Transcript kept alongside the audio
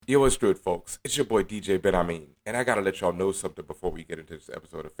Yo, what's good, folks? It's your boy DJ Ben and I gotta let y'all know something before we get into this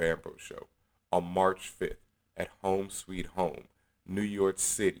episode of FanBrosShow. On March 5th, at Home Sweet Home, New York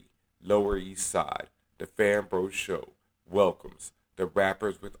City, Lower East Side, the FanBrosShow welcomes the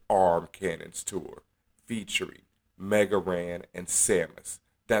Rappers with Arm Cannons Tour, featuring Mega Ran and Samus.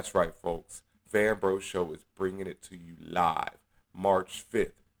 That's right, folks. FanBrosShow is bringing it to you live, March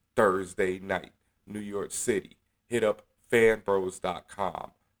 5th, Thursday night, New York City. Hit up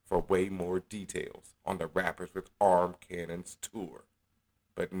FanBros.com for way more details on the Rappers with Arm Cannons tour.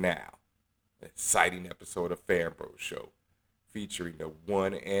 But now, an exciting episode of FanBrosShow featuring the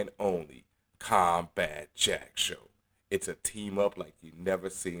one and only Combat Jack Show. It's a team up like you've never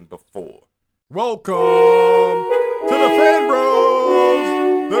seen before. Welcome to the Fan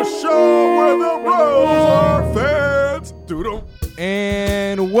Bros, the show where the bros are fans. Doodle.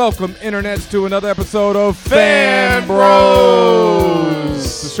 And welcome, internets, to another episode of Fan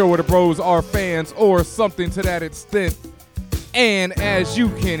Bros, the show where the bros are fans or something to that extent. And as you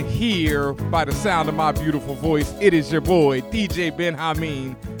can hear by the sound of my beautiful voice, it is your boy, DJ Ben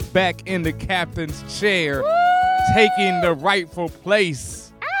Hameen, back in the captain's chair, taking the rightful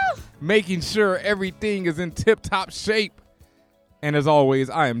place, making sure everything is in tip-top shape. And as always,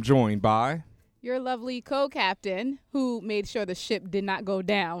 I am joined by your lovely co-captain, who made sure the ship did not go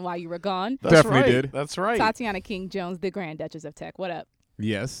down while you were gone. Definitely did. That's right. Tatiana King Jones, the Grand Duchess of Tech. What up?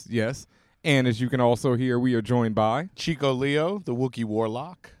 Yes. And as you can also hear, we are joined by Chico Leo, the Wookiee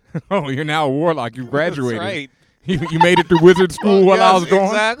Warlock. Oh, you're now a warlock. You graduated. That's right. You made it through wizard school while I was gone?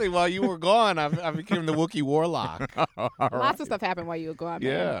 Exactly. While you were gone, I became the Wookiee Warlock. Lots of stuff happened while you were gone.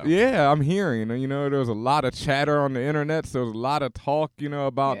 Yeah. Yeah, I'm hearing. There was a lot of chatter on the internet. So there was a lot of talk,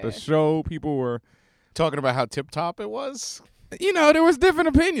 about the show. People were talking about how tip-top it was. There was different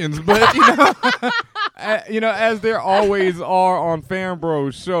opinions, but as there always are on Fan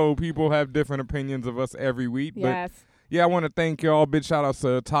Bros Show, people have different opinions of us every week. Yes. But yeah, I want to thank y'all. Big shout outs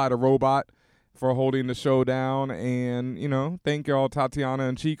to Ty the Robot for holding the show down, and thank y'all, Tatiana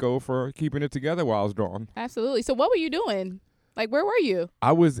and Chico, for keeping it together while I was gone. Absolutely. So what were you doing? Like, where were you?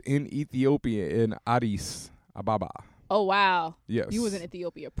 I was in Ethiopia, in Addis Ababa. Oh, wow. Yes. You was in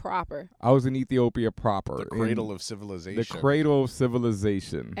Ethiopia proper. I was in Ethiopia proper. The cradle of civilization. The cradle of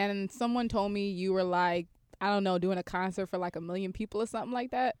civilization. And someone told me you were like, I don't know, doing a concert for like 1 million people or something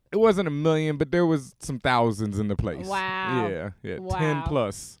like that. It wasn't 1 million, but there was some thousands in the place. Wow. Yeah. Wow. 10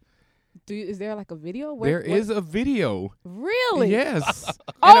 plus. Is there like a video? There is a video. Really? Yes.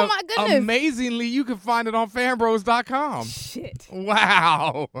 Oh, my goodness. Amazingly, you can find it on fanbros.com. Shit.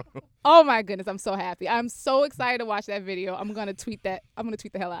 Wow. Oh my goodness, I'm so happy. I'm so excited to watch that video. I'm gonna tweet that. I'm gonna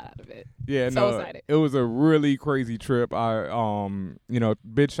tweet the hell out of it. Yeah, so excited. It was a really crazy trip. I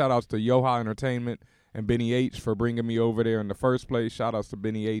big shout outs to Yoha Entertainment and Benny H for bringing me over there in the first place. Shout outs to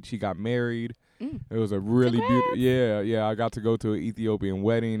Benny H. He got married. It was a really beautiful. Yeah. I got to go to an Ethiopian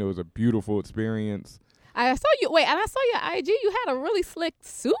wedding. It was a beautiful experience. I saw you. Wait, and I saw your IG. You had a really slick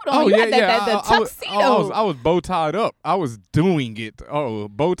suit on. Oh, you yeah. had that tuxedo. I was bow tied up. I was doing it. Oh,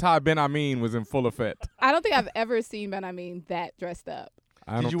 bow tie Ben Amin was in full effect. I don't think I've ever seen Ben Amin that dressed up.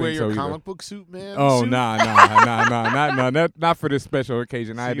 Did you wear your comic book suit, man? Oh, nah, not for this special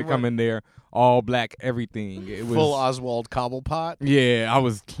occasion. I had to come in there all black, everything. It was full Oswald Cobblepot. Yeah, I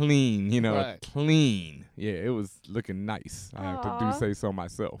was clean, right. Clean. Yeah, it was looking nice. I have to say so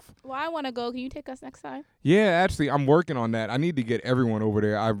myself. Well, I want to go. Can you take us next time? Yeah, actually, I'm working on that. I need to get everyone over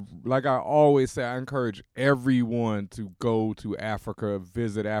there. Like I always say, I encourage everyone to go to Africa,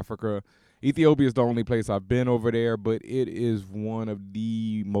 visit Africa. Ethiopia is the only place I've been over there, but it is one of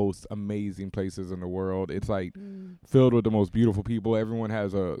the most amazing places in the world. It's like filled with the most beautiful people. Everyone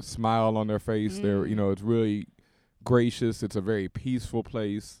has a smile on their face. They're, it's really gracious. It's a very peaceful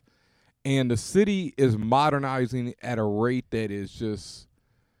place. And the city is modernizing at a rate that is just,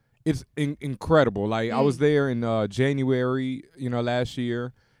 it's incredible. Like I was there in January, last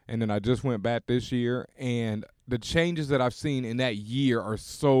year, and then I just went back this year, and the changes that I've seen in that year are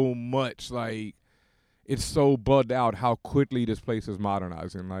so much. Like, it's so bugged out how quickly this place is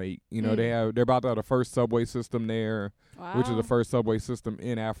modernizing. Like, they're about to have the first subway system there, which is the first subway system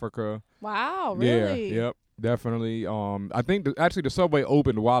in Africa. Wow, really? Yeah, yep, definitely. I think actually the subway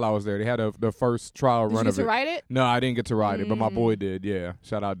opened while I was there. They had the first trial run of it. Did you get to ride it? No, I didn't get to ride it, but my boy did. Yeah,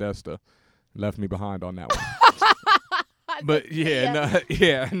 shout out Desta, left me behind on that one. But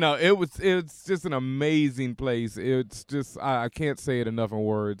it's just an amazing place. It's just I can't say it enough in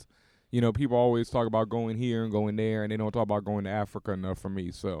words. People always talk about going here and going there, and they don't talk about going to Africa enough for me.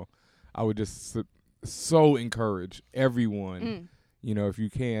 So I would just so encourage everyone, if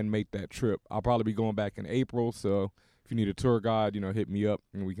you can make that trip. I'll probably be going back in April. So you need a tour guide, hit me up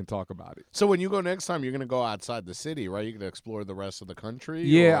and we can talk about it. So when you go next time, you're going to go outside the city, right? You're going to explore the rest of the country?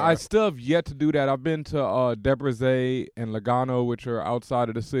 Yeah, or? I still have yet to do that. I've been to Debrecen and Lugano, which are outside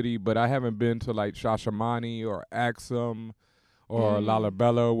of the city, but I haven't been to like Shashamani or Axum or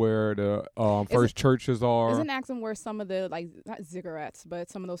Lalibela, where the first churches are. Isn't Axum where some of the, like, not ziggurats, but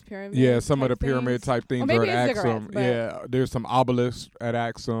some of those pyramids? Yeah, some of the pyramid type things are at Axum. Ziggurats, Yeah, there's some obelisks at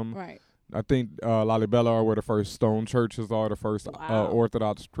Axum. Right. I think Lalibela are where the first stone churches are. The first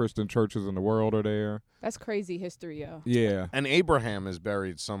Orthodox Christian churches in the world are there. That's crazy history, yo. Yeah. And Abraham is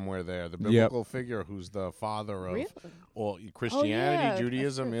buried somewhere there, the biblical figure who's the father of all Christianity,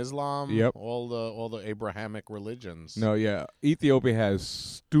 Judaism, Islam, all the Abrahamic religions. No, yeah. Ethiopia has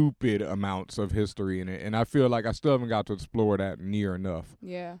stupid amounts of history in it, and I feel like I still haven't got to explore that near enough.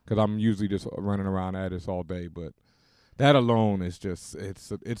 Yeah. Because I'm usually just running around Addis all day, but that alone is just,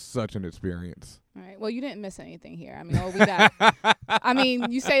 it's such an experience. All right. Well, you didn't miss anything here. I mean, all we got. I mean,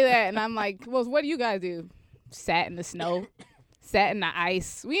 you say that, and I'm like, well, what do you guys do? Sat in the snow, sat in the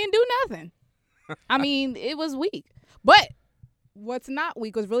ice. We didn't do nothing. I mean, it was weak. But what's not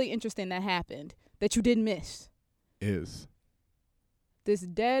weak was really interesting that happened that you didn't miss. Is this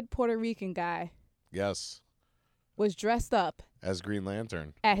dead Puerto Rican guy? Yes. Was dressed up as Green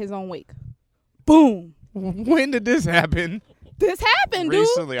Lantern at his own wake. Boom. When did this happen? This happened,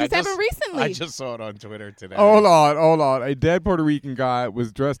 recently. Dude. This happened recently. I just saw it on Twitter today. Hold on. A dead Puerto Rican guy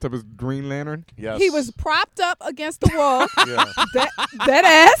was dressed up as Green Lantern? Yes. He was propped up against the wall. Yeah. Dead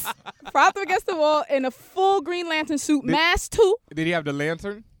ass. Propped up against the wall in a full Green Lantern suit, masked too. Did he have the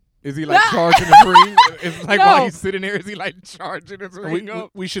lantern? Is he like charging his ring? It's like while he's sitting there, is he like charging his ring up?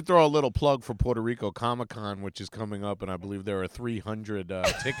 We should throw a little plug for Puerto Rico Comic-Con, which is coming up, and I believe there are 300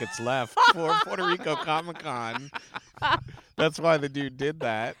 tickets left for Puerto Rico Comic-Con. That's why the dude did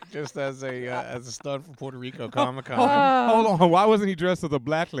that, just as a stunt for Puerto Rico Comic-Con. Hold on. Why wasn't he dressed as a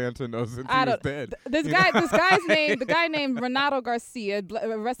Black Lantern though? Since he was dead. This guy's name, the guy named Renato Garcia.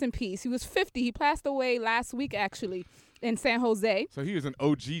 Rest in peace. He was 50. He passed away last week, actually, in San Jose. So he was an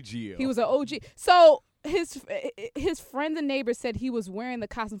OG GL. He was an OG. So his friends and neighbors said he was wearing the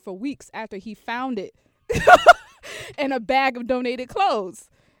costume for weeks after he found it in a bag of donated clothes.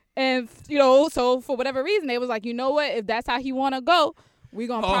 And, so for whatever reason, they was like, you know what? If that's how he want to go, we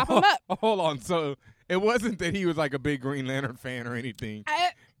going to prop him up. Hold on. So it wasn't that he was like a big Green Lantern fan or anything.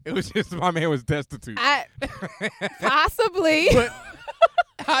 It was just my man was destitute. Possibly. But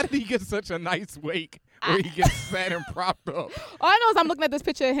how did he get such a nice wake where he gets sat and propped up? All I know is I'm looking at this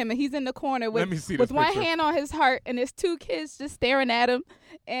picture of him, and he's in the corner with one hand on his heart, and there's two kids just staring at him.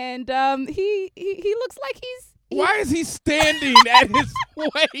 And he looks like Why is he standing at his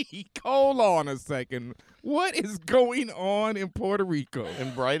wake? Hold on a second. What is going on in Puerto Rico?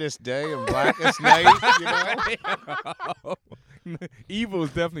 In brightest day and blackest night, Evil is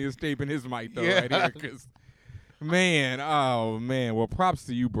definitely escaping his mic, though, right here. Cause, man, well, props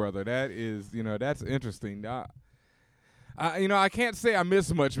to you, brother. That is, that's interesting. I can't say I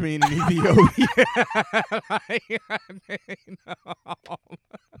miss much being in Ethiopia.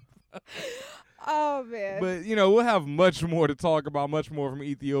 Oh, man. But, we'll have much more to talk about, much more from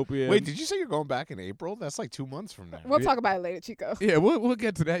Ethiopia. Wait, did you say you're going back in April? That's like 2 months from now. We'll talk about it later, Chico. Yeah, we'll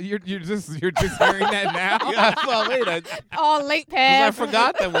get to that. You're just hearing that now? Yeah, well, wait. All late pass. I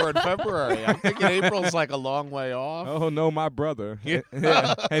forgot that we're in February. I'm thinking April's like a long way off. Oh, no, my brother. Yeah.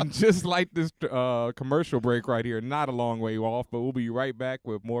 And just like this commercial break right here, not a long way off, but we'll be right back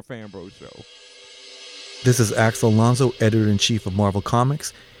with more FanBrosShow. This is Axel Alonso, editor-in-chief of Marvel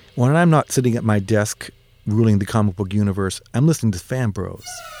Comics. When I'm not sitting at my desk ruling the comic book universe, I'm listening to Fan Bros.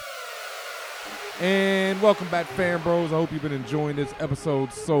 And welcome back, Fan Bros. I hope you've been enjoying this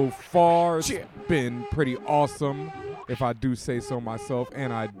episode so far. It's been pretty awesome, if I do say so myself,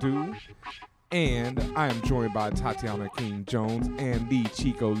 and I do. And I am joined by Tatiana King-Jones and the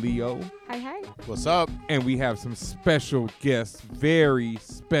Chico Leo. Hi. What's up? And we have some special guests, very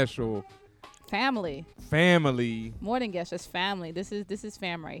special family. More than guests, just family. This is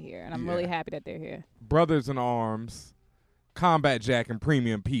fam right here, and I'm really happy that they're here. Brothers in arms, Combat Jack and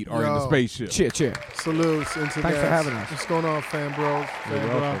Premium Pete are in the spaceship. Cheer. Salutes. Thanks for having us. What's going on, Fan Bros?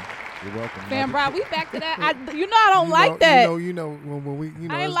 You're welcome. Fan Bro, we back to that. I don't like that. When we,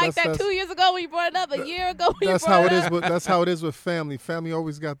 I didn't like that 2 years ago when you brought it up. A year ago when you that's brought how it it up. is. That's how it is with family. Family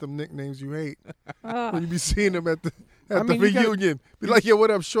always got them nicknames you hate. When you be seeing them at the reunion, be like, "Yo,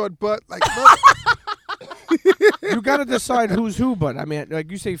 what up, short butt?" Like, you got to decide who's who. But I mean, like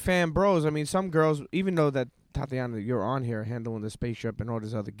you say, Fan Bros. I mean, some girls, even though that Tatiana, you're on here handling the spaceship and all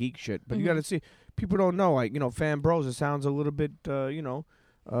this other geek shit, but you got to see, people don't know, like, Fan Bros. It sounds a little bit, only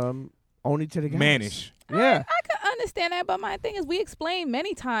to the guys. Mannish. Yeah. I could understand that, but my thing is we explained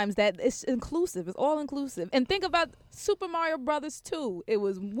many times that it's inclusive. It's all inclusive. And think about Super Mario Brothers 2. It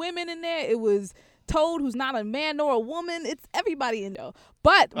was women in there. It was Toad, who's not a man nor a woman. It's everybody in there.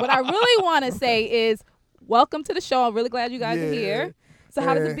 But what I really want to say is welcome to the show. I'm really glad you guys are here. So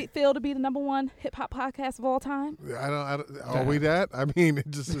how does it feel to be the #1 hip hop podcast of all time? I don't. Are we that? I mean,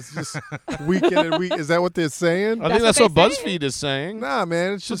 it's just week in and week. Is that what they're saying? I think that's what BuzzFeed is saying. Nah,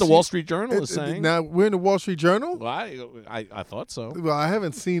 man. That's It's just what the Wall Street Journal is saying. Now we're in the Wall Street Journal. Well, I thought so. Well, I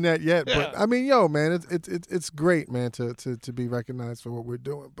haven't seen that yet, but I mean, yo, man, it's great, man, to be recognized for what we're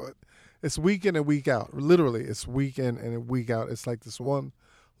doing. But it's week in and week out. Literally, it's week in and week out. It's like this one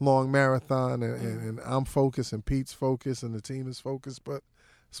long marathon, and I'm focused, and Pete's focused, and the team is focused, but.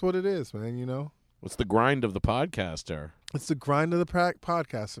 That's what it is, man, you know? What's the grind of the podcaster? It's the grind of the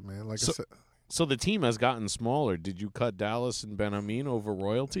podcaster, man. Like I said. So the team has gotten smaller. Did you cut Dallas and Ben Amin over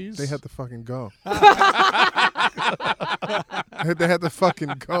royalties? They had to fucking go. They had to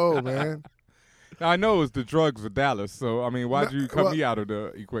fucking go, man. I know it was the drugs with Dallas, so, I mean, why'd you cut me out of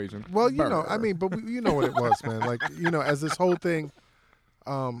the equation? Well, you know, I mean, but you know what it was, man. Like, you know, as this whole thing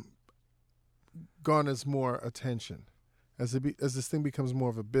garners more attention. As this thing becomes more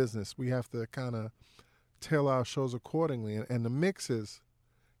of a business, we have to kind of tailor our shows accordingly. And the mixes,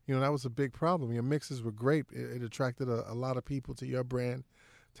 you know, that was a big problem. Your mixes were great. It attracted a lot of people to your brand,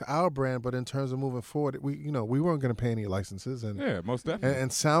 to our brand. But in terms of moving forward, we weren't going to pay any licenses. And yeah, most definitely.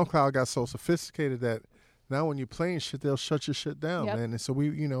 And SoundCloud got so sophisticated that now when you're playing shit, they'll shut your shit down, man. And so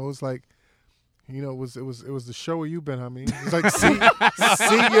it was like. You know, it was the show where you been. I mean, it was like see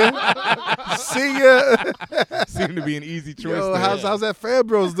ya. Seemed to be an easy choice. Yo, how's that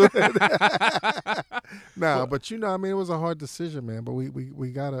FanBros doing? Nah, but you know, I mean, it was a hard decision, man. But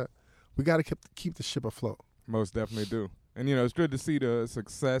we gotta keep the ship afloat. Most definitely do. And you know, it's good to see the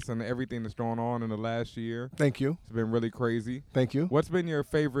success and everything that's going on in the last year. Thank you. It's been really crazy. Thank you. What's been your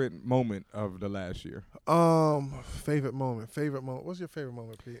favorite moment of the last year? Favorite moment. What's your favorite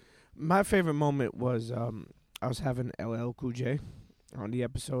moment, Pete? My favorite moment was I was having LL Cool J on the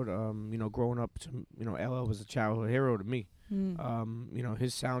episode. You know, growing up, LL was a childhood hero to me. You know,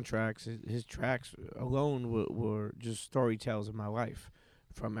 his soundtracks, his tracks alone were just story tales of my life.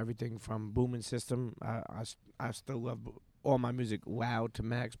 From everything from Booming System, I still love all my music loud to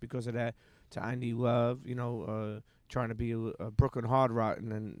max because of that. To I Need Love, you know, trying to be a Brooklyn Hard Rock,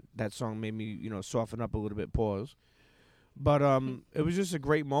 and then that song made me, you know, soften up a little bit. Pause. But it was just a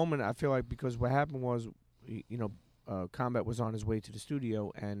great moment, I feel like, because what happened was, you know, Combat was on his way to the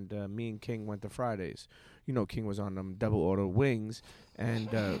studio, and me and King went to Fridays. You know, King was on them double order wings, and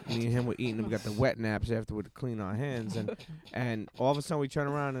me and him were eating them. We got the wet naps afterward to clean our hands, and all of a sudden we turn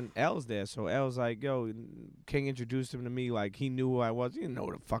around and L's there. So L's like, yo, King introduced him to me like he knew who I was. He didn't know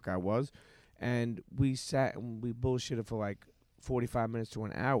who the fuck I was. And we sat and we bullshitted for like 45 minutes to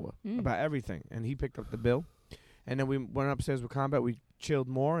an hour about everything, and he picked up the bill. And then we went upstairs with Combat. We chilled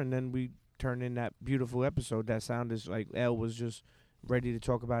more, and then we turned in that beautiful episode that sounded like L was just ready to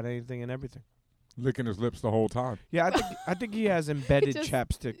talk about anything and everything. Licking his lips the whole time. Yeah, I think he has embedded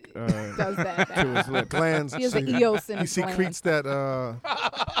chapstick does that to his lips. Glands. He has an EOS in you his secretes glands.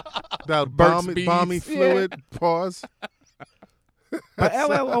 that balmy fluid. Pause. But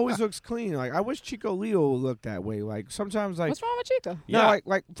LL always looks clean. Like I wish Chico Leo would look that way. Like sometimes, like what's wrong with Chico? Yeah,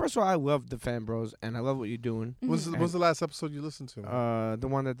 like first of all, I love the FanBros and I love what you're doing. What's the last episode you listened to? The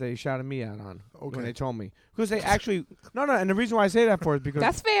one that they shouted me out on. Okay. When they told me because they actually no, and the reason why I say that for is because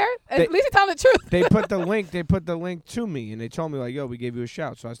that's fair. At least you're telling the truth. They put the link. They put the link to me and they told me like, yo, we gave you a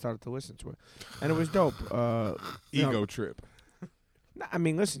shout. So I started to listen to it, and it was dope. Ego trip. I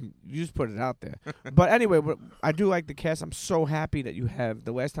mean, listen, you just put it out there. But anyway, I do like the cast. I'm so happy that you have,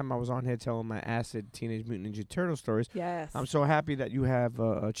 the last time I was on here telling my acid Teenage Mutant Ninja Turtle stories, yes. I'm so happy that you have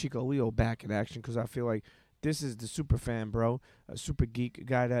Chico Leo back in action because I feel like this is the super fan, bro, a super geek, a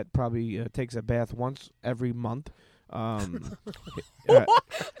guy that probably takes a bath once every month. Chico,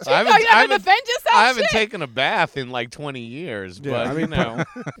 I haven't taken a bath in like 20 years, but I mean, you know.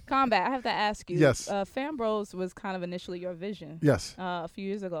 Combat, I have to ask you. Yes. FanBros was kind of initially your vision. Yes. A few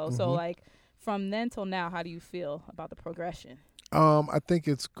years ago. So, like, from then till now, how do you feel about the progression? I think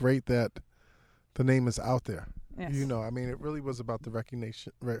it's great that the name is out there. Yes. You know, I mean, it really was about the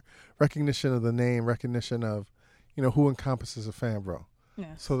recognition of the name, recognition of, you know, who encompasses a FanBro.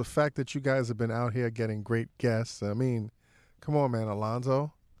 Yes. So the fact that you guys have been out here getting great guests, I mean, come on, man,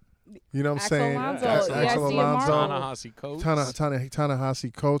 Alonzo. You know what I'm saying? Axel Alonzo. Ta-Nehisi Coates.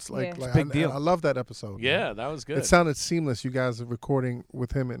 Ta-Nehisi Coates. Like big deal. I love that episode. Yeah, man. that was good. It sounded seamless. You guys are recording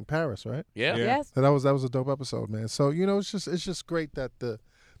with him in Paris, right? Yeah. Yes. That was a dope episode, man. So, you know, it's just great that the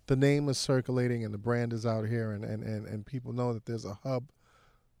the name is circulating and the brand is out here, and people know that there's a hub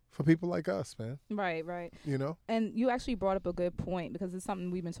for people like us, man. Right, right. You know? And you actually brought up a good point because it's something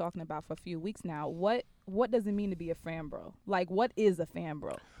we've been talking about for a few weeks now. What does it mean to be a fan bro? Like, what is a fan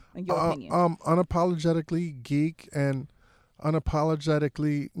bro, in your opinion? Unapologetically geek and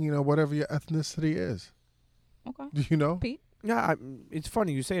unapologetically, whatever your ethnicity is. Okay. Do you know? Pete? Yeah, it's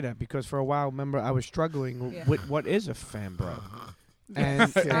funny you say that because for a while, remember, I was struggling with what is a fan bro.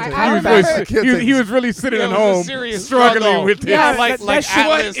 And he was really sitting at home struggling with this. Yeah, like that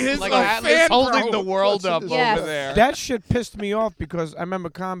Atlas, like Atlas fan holding bro. the world up Yes. over there. that shit pissed me off because I remember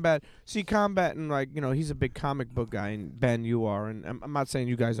Combat, and he's a big comic book guy, and Ben, you are, and I'm not saying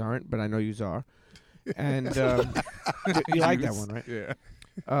you guys aren't, but I know you are. And you like that one, right? Yeah.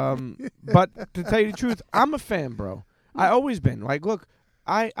 But to tell you the truth, I'm a fan, bro. I always been. Like, look,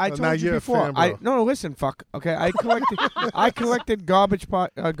 I now told you you're a before. fan, bro. No, listen, fuck. Okay, I collected garbage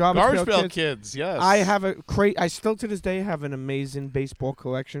Garbage pail Pail kids. Kids, yes. I have a crate. I still to this day have an amazing baseball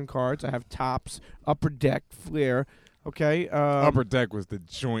collection cards. I have Tops, Upper Deck, Flair. Okay, Upper Deck was the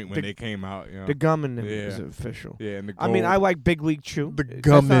joint when the- they came out. You know? the gum in them Yeah. is official. Yeah, and the I mean, gold. I like Big League Chew. The That's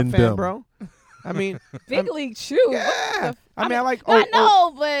gum not in fan, them. bro. I mean, Big League Chew. yeah. I mean, I like. I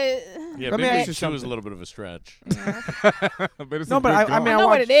know, but Yeah, Let me Big ask League you Chew is a something. little bit of a stretch. but it's No, a but good I gum. mean, I know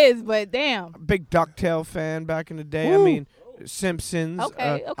what watched- it is. But damn. big Ducktail fan back in the day. Woo. I mean, Simpsons. Okay,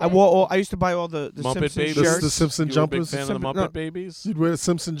 I okay. wore all. I used to buy all the Muppet Simpsons Babies. shirts. The Simpson You were a big jumpers. fan of the Simpson- Muppet no. Babies? You'd wear the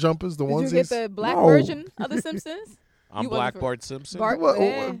Simpson jumpers, the Did you onesies. get the black No. version of the Simpsons? I'm You Black wasn't Bart Simpson. Bart- Well,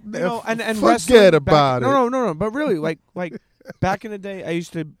 Yeah. You know, and forget wrestling back- about it. No. But really, like back in the day, I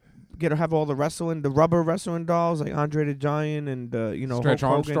used to have all the rubber wrestling dolls, like Andre the Giant and Stretch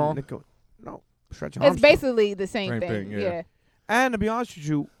Hulk Hogan. Armstrong? No, Stretch It's Armstrong. basically the same Same thing. thing, yeah. Yeah. And to be honest with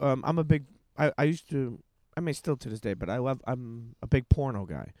you, I'm a big. I used to. I mean, still to this day, but I'm a big porno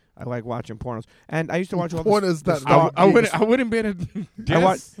guy. I like watching pornos, and I used to watch all What the, is the that? Star. I wouldn't be able to I guess.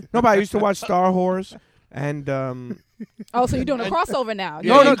 watch, no, but I used to watch Star Wars, and Oh, so you're doing a crossover now?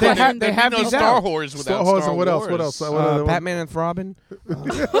 No, You're no, they questioning have- the- they have no these Star out. Wars without Star Wars Star and what else? Wars. What else? What other- Batman and Throbbing.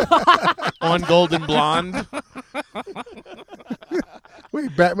 On Golden Blonde.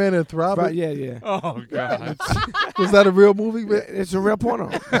 Wait, Batman and Throbbing? But yeah. Oh God! Was that a real movie? Man? It's a real porno.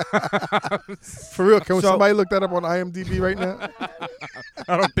 For real? Can So- somebody look that up on IMDb right now?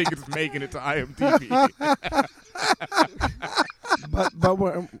 I don't think it's making it to IMDb. but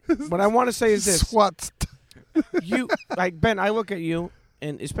what I want to say is this: SWAT. you like Ben. I look at you,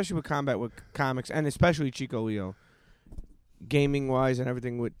 and especially with combat with comics, and especially Chico Leo, gaming wise, and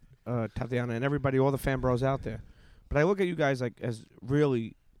everything with Tatiana and everybody, all the fan bros out there. But I look at you guys like as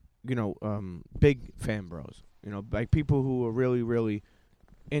really, big fan bros. Like people who are really, really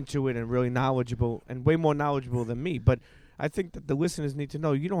into it and really knowledgeable and way more knowledgeable than me. But I think that the listeners need to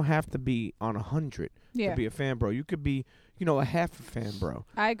know you don't have to be on 100 Yeah. to be a fan bro. You could be, a half a fan bro.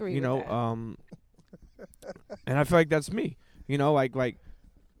 I agree. with that. And I feel like that's me. Like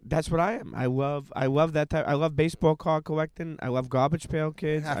that's what I am. I love that type. I love baseball card collecting. I love Garbage Pail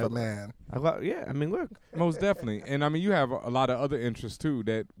Kids. Half a man. I love. Yeah, I mean, look. Most definitely. And I mean, you have a lot of other interests too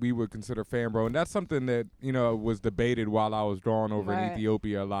that we would consider fan bro. And that's something that, was debated while I was drawing over in Right.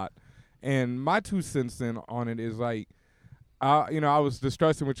 Ethiopia a lot. And my 2 cents in on it is like, I was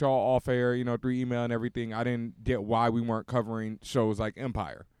discussing with y'all off air, through email and everything. I didn't get why we weren't covering shows like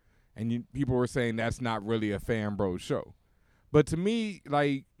Empire. And people were saying that's not really a fan bro show. But to me,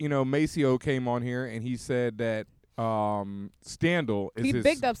 like, Maceo came on here and he said that Scandal is He his,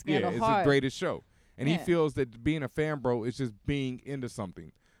 bigged up Scandal is hard. his greatest show. And he Yeah. feels that being a fan bro is just being into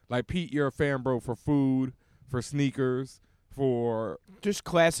something. Like, Pete, you're a fan bro for food, for sneakers, for, Just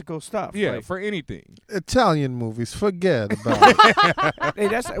classical stuff. yeah, Like, for anything. Italian movies. Forget about it.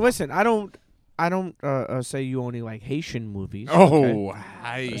 hey, listen. I don't say you only like Haitian movies. Oh, okay?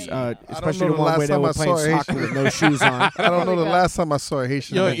 hi. Especially know the the one last where they time were I playing saw a soccer with no shoes on. I don't know the God. last time I saw a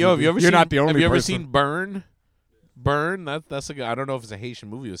Haitian. Yo, movie. have you ever You're seen? not the only Have you ever person. seen Burn? Burn. That's a good. I don't know if it's a Haitian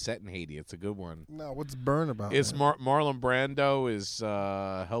movie. It was set in Haiti. It's a good one. No, what's Burn about? It's man? Marlon Brando is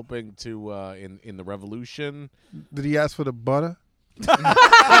helping to in the revolution. Did he ask for the butter?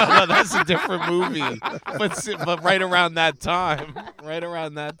 No, that's a different movie. But right around that time,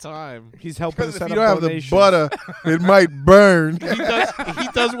 He's helping Because us if set you up don't have the donations. butter, it might burn. he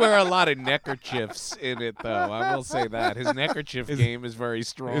does wear a lot of neckerchiefs in it, though. I will say that his neckerchief game is very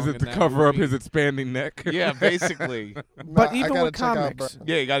strong. Is it in to that cover up movie. his expanding neck? Yeah, basically. But Nah, I even gotta with check out comics, Burn.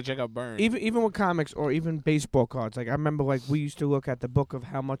 Yeah, you gotta check out Burn. even with comics or even baseball cards, like I remember, like we used to look at the book of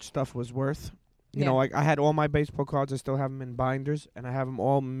how much stuff was worth. You know, Yeah. like I had all my baseball cards. I still have them in binders, and I have them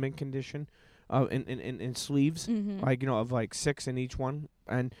all in mint condition, in sleeves, Mhm. like of like 6 in each one.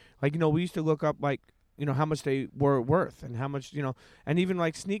 and like we used to look up like how much they were worth and how much and even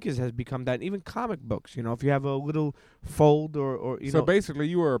like sneakers has become that. Even comic books, if you have a little fold or So basically,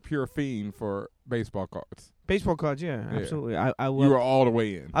 you were a pure fiend for baseball cards. baseball cards. Yeah, absolutely. I You love. were all the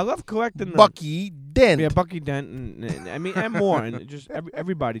way in. I love collecting them. Bucky Dent. Yeah, Bucky Dent, and I mean, and more, and just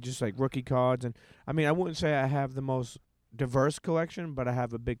everybody, just like rookie cards, and I mean, I wouldn't say I have the most diverse collection, but I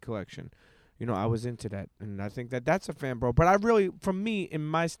have a big collection. I was into that, and I think that's a fan bro. But I really, for me, in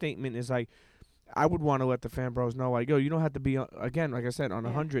my statement is like, I would want to let the fan bros know, like, yo, you don't have to be again, like I said, on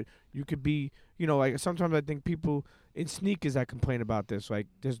 100. You could be, like sometimes I think people in sneakers that complain about this, like,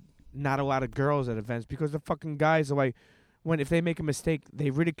 there's not a lot of girls at events because the fucking guys are like, if they make a mistake,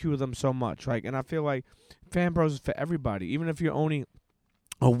 they ridicule them so much, right? And I feel like fan bros is for everybody. Even if you're only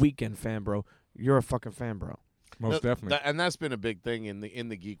a weekend fan bro, you're a fucking fan bro. Most definitely. And that's been a big thing in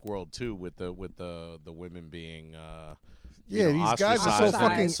the geek world too, with the women being Yeah, these guys are so ostracized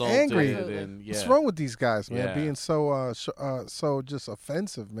fucking and angry. insulted and, What's wrong with these guys, man? Yeah. Being so so just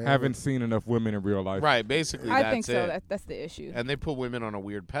offensive, man. Haven't seen enough women in real life. Right, basically I that's think so. it. That's the issue. And they put women on a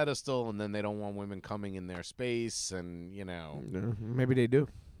weird pedestal, and then they don't want women coming in their space, and Maybe they do.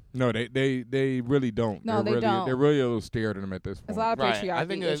 No, they really don't. No, they really, don't. They're really a little scared of them at this point. There's a lot of right. patriarchy I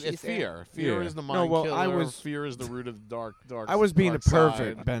think issues it's there. fear. Fear Yeah. is the No, mind well, killer. Fear is the root of dark. I was being a dark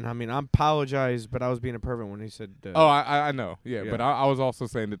pervert, side. Ben. I mean, I apologize, but I was being a pervert when he said. Oh, I know. Yeah, Yeah. but I was also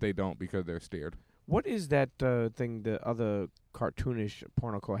saying that they don't because they're scared. What is that thing, the other cartoonish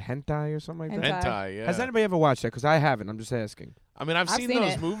porno called hentai or something like that? Hentai, yeah. Has anybody ever watched that? Because I haven't. I'm just asking. I mean, I've I've seen seen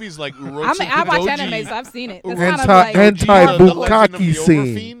those it. movies like I watch anime, so I've seen it. It's kind of Hentai- like hentai The Legend of the bukkake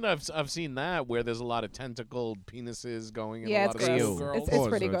scene. Overfiend, I've seen that where there's a lot of tentacled penises going in Yeah, a lot it's of gross. schoolgirls. It's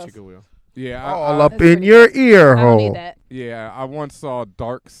pretty gross. Yeah, All I, up That's in pretty your good. ear I don't need hole. that. yeah, I once saw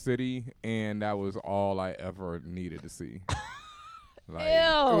Dark City, and that was all I ever needed to see. Like,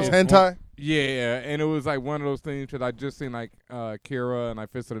 It was Ew. hentai. Yeah, and it was like one of those things because I just seen like Kira and I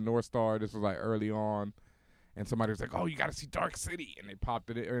Fist of the North Star. This was like early on, and somebody was like, "Oh, you got to see Dark City," and they popped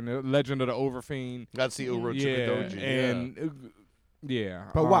it in the Legend of the Overfiend. That's the Uro Yeah, Chikadoji. and yeah,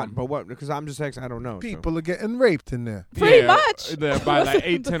 But what? But what? Because I'm just asking. I don't know. so. People are getting raped in there Pretty yeah, much. by like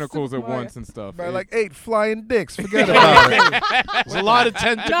 8 That's tentacles at smart. once and stuff. by It- like 8 flying dicks. Forget about it. There's a lot of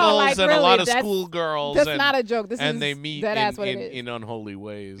tentacles like, and a really, lot of that's- schoolgirls. That's and, not a joke. This and is they meet that ass what it is. in unholy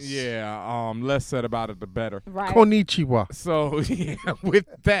ways. yeah, less said about it, the better. Right. Konnichiwa. So, yeah, with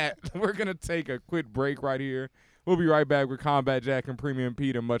that, we're going to take a quick break right here. We'll be right back with Combat Jack and Premium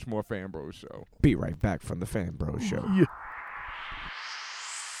Pete and much more FanBros Show. Be right back from the Fan Bro Show.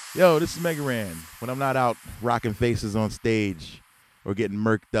 Yo, this is Mega Ran. When I'm not out rocking faces on stage or getting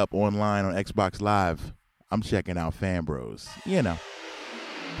murked up online on Xbox Live, I'm checking out Fan Bros. You know.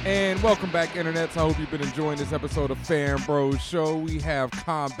 And welcome back, Internets. I hope you've been enjoying this episode of FanBros Show. We have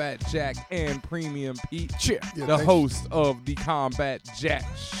Combat Jack and Premium Pete, Yeah, the thanks- host of the Combat Jack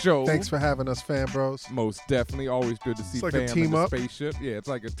Show. Thanks for having us, fan bros. Most definitely. Always good to see It's like a fam team in the up. spaceship. Yeah, it's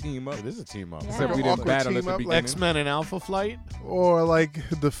like a team up. It is a team up. Yeah. Except we Like an didn't awkward battle team at the up, like beginning. X-Men and Alpha Flight. Or like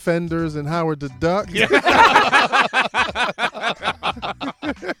Defenders and Howard the Duck.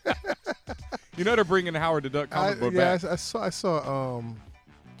 You know they're bringing Howard the Duck comic book back. I saw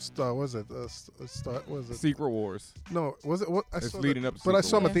Star was it Star was it Secret Wars. no was it what I It's saw leading up to but I Secret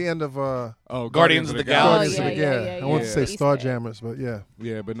saw him Wars. at the end of Oh, Guardians of the Guardians Galaxy. of the I want to yeah. say Easter Star egg. Jammers, but yeah.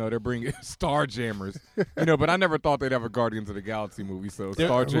 Yeah, but no, they're bringing Star Jammers. But I never thought they'd have a Guardians of the Galaxy movie, so They're-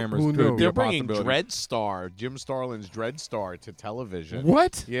 Star who Jammers knew? could be They're a bringing possibility. Dreadstar, Jim Starlin's Dreadstar, to television.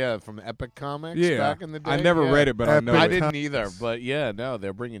 What? Yeah, from Epic Comics Yeah, back in the day. I never yeah. read it, but I know I it. didn't either, but yeah, no,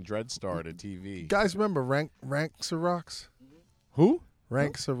 they're bringing Dreadstar to TV. Guys, remember Rank Rocks? Who?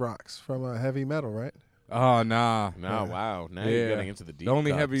 Rank Rocks from Heavy Metal, right? Oh, nah. No, wow. Now Yeah. you're getting into the deep The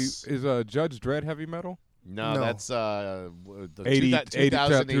only cuts. heavy is Judge Dredd heavy metal. No, No. that's the 80,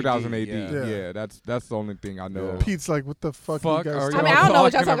 2000 2000 AD. Yeah. Yeah, that's the only thing I know. Yeah. of. Pete's like, what the fuck, Fuck, you are guys y'all I mean, I don't know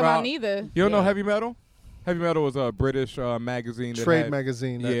what y'all talking talking about about- neither. You don't know Yeah. heavy metal? Heavy metal was a British magazine. That Trade had,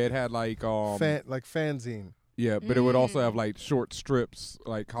 magazine. Yeah, it had like fanzine. yeah, but it would also have like short strips,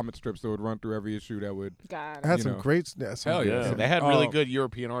 like comic strips that would run through every issue. That would God. It had You some know. great. Yeah, some Hell Yeah, yeah. they had really Oh. good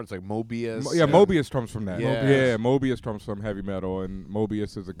European artists like Mobius. yeah, and Mobius comes from that. Yeah. Mobius comes from heavy metal, and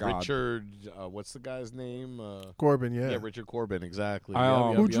Mobius is a god. Richard, what's the guy's name? Corbin, yeah. Richard Corbin, exactly. I,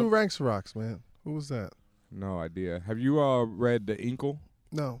 Yep, Who yep, drew yep. Rank Rocks, man? Who was that? No idea. Have you read the Inkle?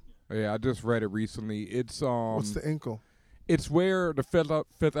 No. Yeah, I just read it recently. It's What's the inkle? it's where the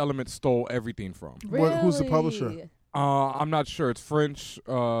Fifth Element stole everything from. Who's the publisher? Really? I'm not sure. It's French.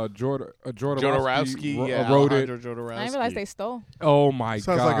 Jodorowsky Jodorowsky, yeah, wrote it. Alejandro Jodorowsky. I didn't realize they stole. Oh my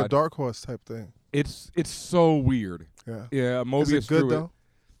Sounds god! like a Dark Horse type thing. It's so weird. Yeah. Yeah, Mobius Is it good drew though?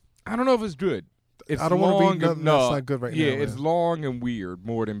 I don't know if it's good. It's I don't want to long read nothing and, that's not good right now. Yeah, man. it's long and weird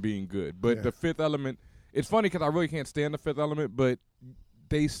more than being good. But Yeah. The Fifth Element, it's funny because I really can't stand The Fifth Element, but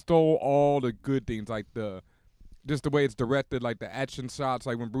they stole all the good things, like just the way it's directed, like the action shots,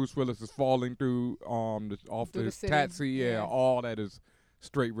 like when Bruce Willis is falling through off Through the the city. taxi. Yeah. all that is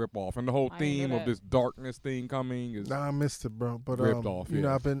straight rip off, and the whole I ain't theme know of that. this darkness thing coming is Nah, I missed it, bro. But ripped off. you know,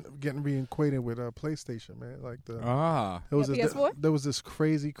 yeah. I've been getting reacquainted with PlayStation, man. Like there was Yeah, PS4? there was this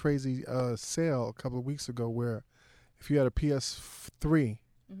crazy sale a couple of weeks ago where if you had a PS3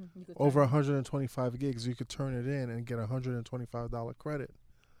 You could over turn- 125 gigs, you could turn it in and get a $125 credit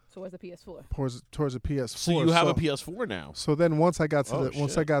So where's the PS4? towards a PS4. So you have a PS4 now. So then once I got to Oh,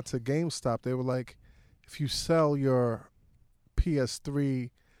 once I shit. got to GameStop, they were like, if you sell your PS3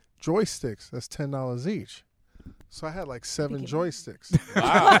 joysticks, that's $10 each. So I had like 7 Thinking- joysticks.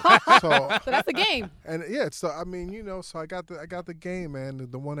 Wow. So So that's the game. and yeah, so I mean, you know, so I got the game, man,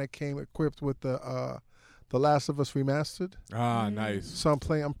 the one that came equipped with the Last of Us remastered. Nice. So I'm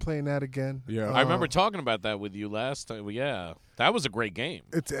playing that again. Yeah. I remember talking about that with you last time. Yeah, that was a great game.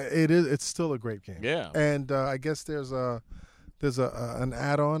 It's still a great game. Yeah. And I guess there's an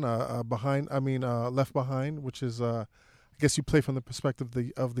add-on Left Behind, which is I guess you play from the perspective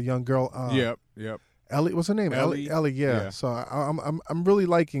of the young girl. Yep. Ellie, what's her name? Ellie. Ellie, yeah. Yeah. So I'm really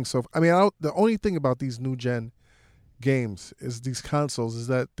liking. So I mean, the only thing about these new gen games is these consoles is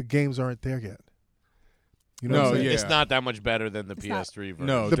that the games aren't there yet. You know, No, what I'm saying? yeah. It's not that much better than the It's not. PS3 version.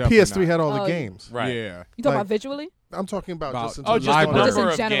 No, The definitely PS3 not. had all the Oh, games. Right. Yeah. You talking Like- about visually? I'm talking about just in Oh, terms just of the on Just number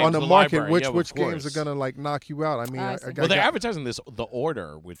in of general. games. on the the market, library. which of games are course. gonna like knock you out? I mean, I see. Well, they're got- advertising The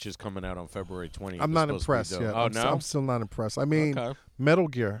Order, which is coming out on February 20th. I'm It's not supposed to be impressed dope. yet. Oh, no? I'm still not impressed. I mean, Okay. Metal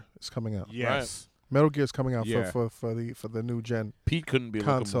Gear is coming out. Yes. Metal Gear is coming out Yeah. for the new gen. Pete couldn't be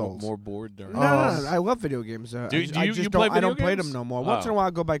looking Consoles. more bored during No, Oh. I love video games. Do I you- just you don't. play I don't video play games? them no more. Once in a Oh. while,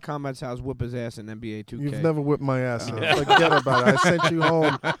 I go by Combat's house, whoop his ass in NBA 2K. You've never whipped my ass. Yeah. Forget about it. I sent you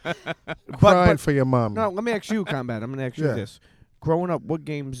home crying for your mom. No, let me ask you, Combat. I'm gonna ask you Yeah. this: Growing up, what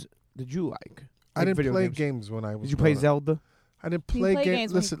games did you like? I Like didn't video play games. games when I was. Did you play growing up. Zelda? I didn't He play played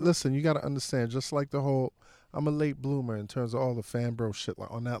games. games when he- Listen. You got to understand. Just like the whole, I'm a late bloomer in terms of all the FanBro shit like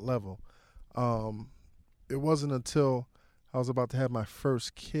on that level. It wasn't until I was about to have my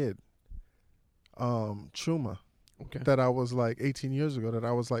first kid, Chuma, Okay. that I was like 18 years ago. That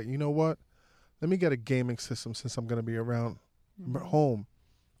I was like, you know what? Let me get a gaming system since I'm gonna be around home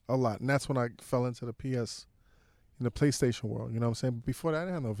a lot, and that's when I fell into the in the PlayStation world. You know what I'm saying? But before that, I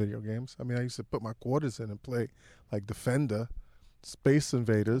didn't have no video games. I mean, I used to put my quarters in and play like Defender, Space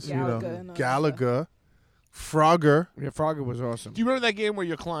Invaders, Galaga and all that Galaga, Frogger, Yeah, Frogger was awesome. Do you remember that game where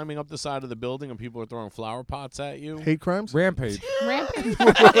you're climbing up the side of the building and people are throwing flower pots at you? Hate Crimes. Rampage. Rampage?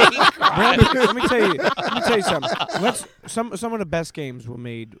 Let me tell you something. Some of the best games were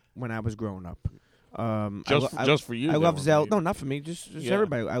made when I was growing up. Just for you. I they love were Zelda. No, made. not for me. Just Yeah.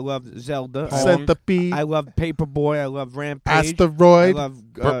 everybody. I love Zelda. Centipede, I love Paperboy. I love Rampage. Asteroid. I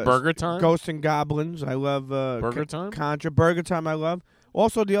love Burger Time? Ghosts and Goblins. I love Burger Time? Contra. Burger Time. I love.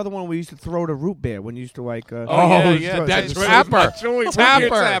 Also, the other one we used to throw the root beer when you used to like. Oh, Oh, yeah. that's right. Tapper. Tapper.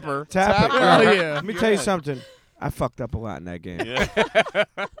 Tapper. Tap it. Oh, yeah. Let me tell you something. I fucked up a lot in that game.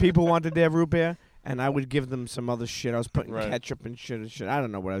 People wanted their root beer, and I would give them some other shit. I was putting Right. ketchup and shit and shit. I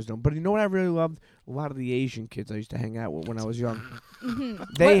don't know what I was doing. But you know what I really loved? A lot of the Asian kids I used to hang out with when I was young.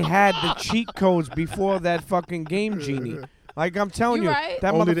 They had the cheat codes before that fucking Game Genie. Like I'm telling You you, right.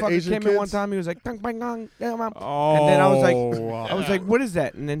 that Only the motherfucker Asian came in one kids? time. He was like, "Dang, bang, dong, dang, bang." Oh. And then I was like, "What is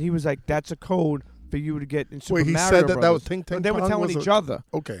that?" And then he was like, "That's a code for you to get in Super Wait, he Mario said that was Brothers." Ting Ting They were Pong telling was each other.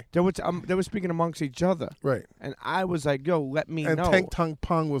 Okay, They were speaking amongst each other. right. And I was like, "Yo, let me And know." Tang Tong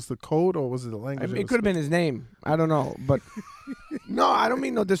Pong was the code, or was it the language? I mean, it could have been his name. I don't know, but no, I don't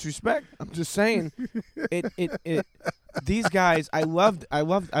mean no disrespect. I'm just saying, it. These guys, I loved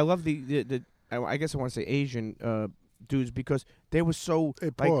the. I guess I want to say Asian dudes because they were so. Hey,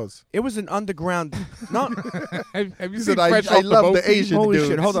 like, pause. it was an underground. No, Have you He seen said, I Fresh Off the love Boat? the Asian holy dudes.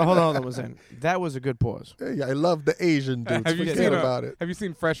 shit! Hold on, one second. That was a good pause. Hey, I love the Asian dudes. Have you Forget seen about it. Have you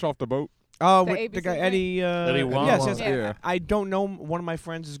seen Fresh Off the Boat? Oh, The with the ABC guy thing? Eddie. Eddie Wong. Yes, Wong. yes. Yeah. I don't know. One of my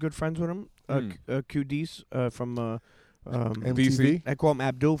friends is good friends with him. QD's from. MTV. I call him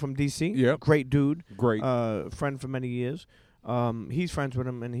Abdul from DC. Yep. Great dude. Great. Friend for many years. He's friends with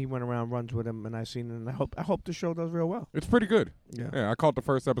him, and he went around, runs with him, and I seen it. And I hope the show does real well. It's pretty good. Yeah. Yeah, I caught the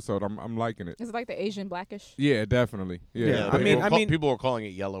first episode. I'm liking it. Is it like the Asian blackish? Yeah, definitely. Yeah. Yeah, I mean- mean, people were calling it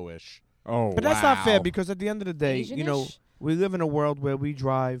yellowish. Oh, But that's not fair wow. because at the end of the day, you know, Asianish? we live in a world where we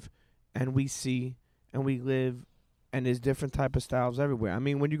drive, and we see, and we live, and there's different type of styles everywhere. I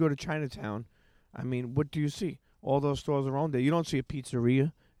mean, when you go to Chinatown, I mean, what do you see? All those stores are on there. You don't see a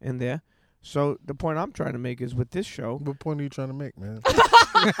pizzeria in there. So the point I'm trying to make is with this show. What point are you trying to make, man?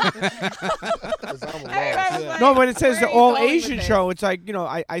 No, but it says the Where are you all going with Asian this? show. It's like,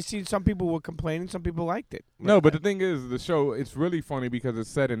 I see some people were complaining, some people liked it. No, but the thing is, the show, it's really funny because it's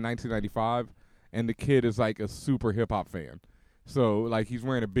set in 1995, and the kid is like a super hip-hop fan. So, like, he's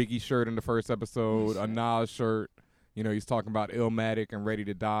wearing a Biggie shirt in the first episode, a Nas shirt. You know, he's talking about Illmatic and Ready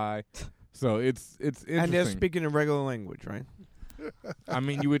to Die. So it's interesting. And they're speaking in regular language, right? I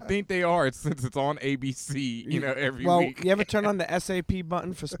mean, you would think they are since it's on ABC, every Well, week. you ever turn on the SAP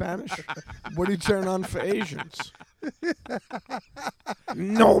button for Spanish? What do you turn on for Asians?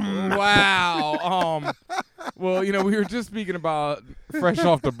 No. Wow. Well, we were just speaking about fresh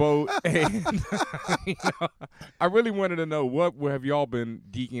off the boat, and I really wanted to know what have y'all been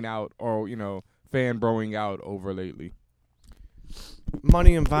geeking out or fanbroing out over lately?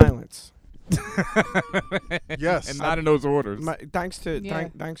 Money and violence. Yes. And not in those orders. Thanks to Yeah.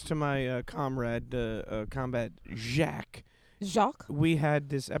 thanks to my comrade Jacques. Jacques? We had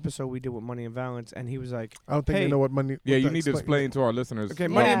this episode we did with Money and Violence, and he was like, I don't think Hey. you know what money. Yeah, what you that need to explain to our listeners. "Okay, Yeah.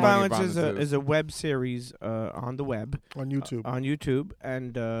 Money and Money Violence and is Violence a web series on the web, on YouTube. on YouTube,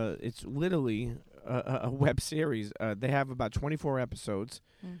 and it's literally a web series. They have about 24 episodes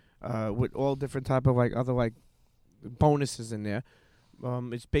with all different type of other bonuses in there.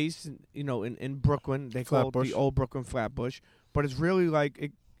 It's based, in Brooklyn. They call it Flatbush. the old Brooklyn Flatbush, but it's really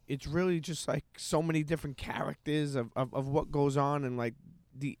it's really just like so many different characters of what goes on in like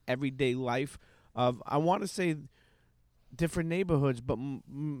the everyday life of, I want to say, different neighborhoods, but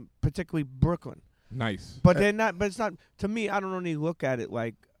particularly Brooklyn. Nice. But they're not. But it's not. To me, I don't only look at it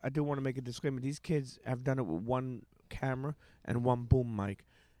like, I do want to make a disclaimer. These kids have done it with one camera and one boom mic.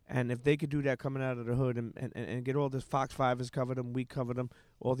 And if they could do that coming out of the hood and get all this, Fox 5 has covered them, we covered them,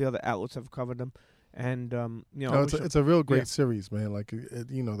 all the other outlets have covered them. And, No, it's a real great Yeah. series, man. Like,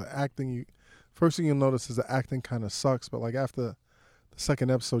 the acting, first thing you'll notice is the acting kind of sucks, but like after the second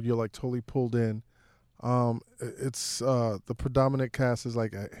episode, you're like totally pulled in. It's the predominant cast is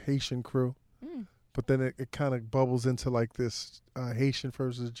like a Haitian crew, but then it kind of bubbles into like this Haitian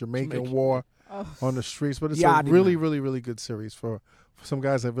versus Jamaican war on the streets. But it's a really, really, really good series for some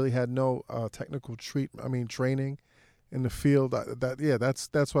guys that really had no technical training in the field.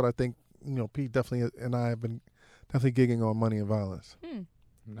 That's what I think. Pete definitely and I have been definitely gigging on Money and Violence.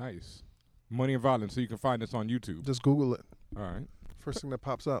 Nice. Money and Violence. So you can find this on YouTube. Just Google it. All right. First thing that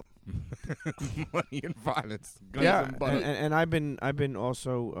pops up. Money and Violence. Guns yeah, and butter. and I've been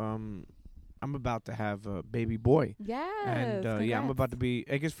also, I'm about to have a baby boy. Yes. And I'm congrats. about to be.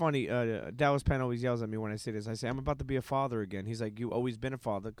 It gets funny. Dallas Penn always yells at me when I say this. I say, I'm about to be a father again. He's like, you always been a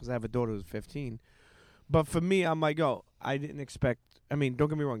father, because I have a daughter who's 15. But for me, I'm like, I didn't expect. I mean, don't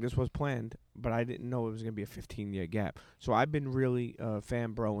get me wrong, this was planned, but I didn't know it was gonna be a 15-year gap. So I've been really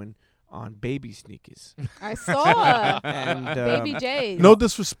fanbroing on baby sneakers. I saw And Baby J's. No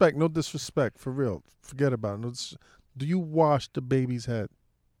disrespect, for real. Forget about it. Do you wash the baby's head?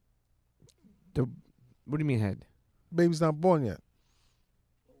 What do you mean head? Baby's not born yet.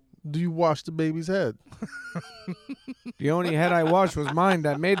 Do you wash the baby's head? The only head I washed was mine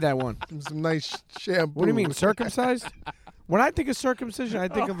that made that one. Some nice shampoo. What do you mean, circumcised? When I think of circumcision, I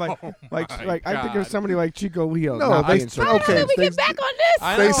think of I think of somebody like Chico Leo. No, not they- being circumcised. okay. we get back on this.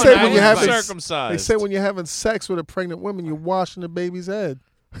 I They know, say and when I you was have it- circumcised. They say when you're having sex with a pregnant woman, you're washing the baby's head.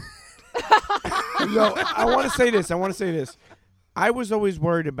 Yo, I want to say this. I was always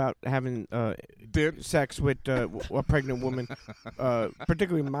worried about having sex with a pregnant woman,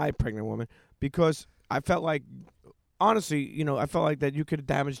 particularly my pregnant woman, because I felt like, honestly, I felt like that you could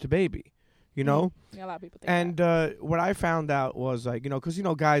damage the baby, Yeah, a lot of people think And that. what I found out was like, because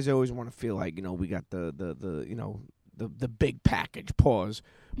guys always want to feel like we got the big package. Pause.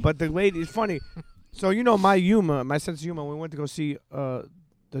 But the lady is funny. So my sense of humor. When we went to go see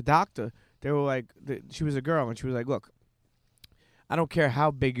the doctor, they were like, she was a girl, and she was like, look, I don't care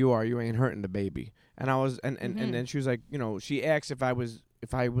how big you are, you ain't hurting the baby. And I was, and then she was like, she asked if I was,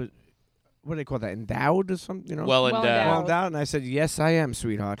 what do they call that, endowed or something, Well Well endowed. endowed. Well endowed, and I said, yes, I am,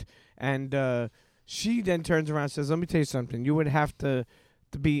 sweetheart. And she then turns around and says, let me tell you something. You would have to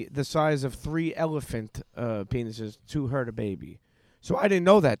be the size of 3 elephant penises to hurt a baby. So I didn't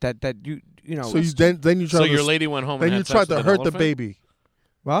know that you know. So you then you tried So to your lady went home then and you had tried sex to with an hurt the elephant? baby.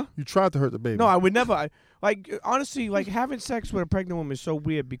 What? You tried to hurt the baby. No, I would never. Honestly, having sex with a pregnant woman is so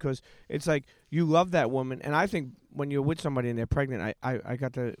weird because it's like you love that woman, and I think when you're with somebody and they're pregnant, I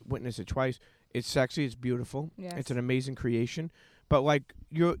got to witness it twice. It's sexy, it's beautiful, Yes. it's an amazing creation. but like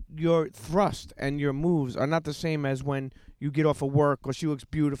your thrust and your moves are not the same as when you get off of work or she looks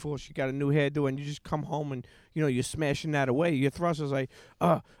beautiful, she got a new hairdo, and you just come home and you're smashing that away. Your thrust is like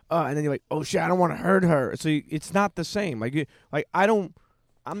and then you're like, oh shit, I don't want to hurt her. So it's not the same.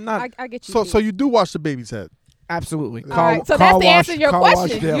 I'm not. I get you. So you do wash the baby's head. Absolutely. All right, so that's the answer to your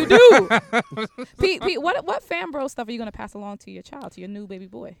question. You do. Pete, what fan bro stuff are you going to pass along to your child, to your new baby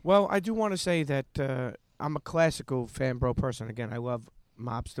boy? Well, I do want to say that I'm a classical fan bro person. Again, I love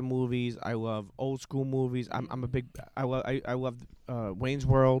mobster movies. I love old school movies. I'm a big. I love Wayne's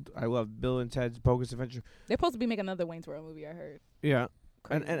World. I love Bill and Ted's Bogus Adventure. They're supposed to be making another Wayne's World movie, I heard. Yeah,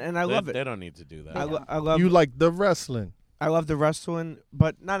 and I love it. They don't need to do that. I love. You like the wrestling. I love the wrestling,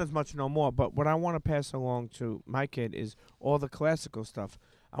 but not as much no more. But what I want to pass along to my kid is all the classical stuff.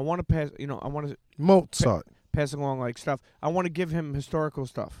 I want to pass, I want to Mozart. pass along like stuff. I want to give him historical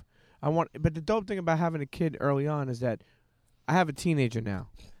stuff. But the dope thing about having a kid early on is that I have a teenager now,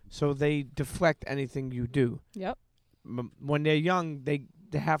 so they deflect anything you do. Yep. When they're young, they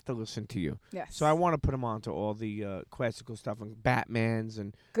have to listen to you. Yes. So I want to put them on to all the classical stuff and Batmans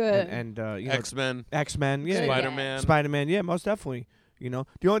and Good. and X-Men. X-Men, yeah, Spider-Man. Spider-Man, yeah, most definitely. The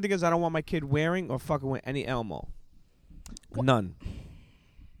only thing is I don't want my kid wearing or fucking with any Elmo. None.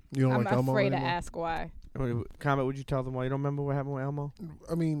 You don't I'm like Elmo afraid to anymore? ask why. Comment, would you tell them why you don't remember what happened with Elmo?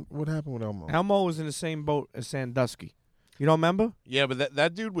 I mean, what happened with Elmo? Elmo was in the same boat as Sandusky. You don't remember? Yeah, but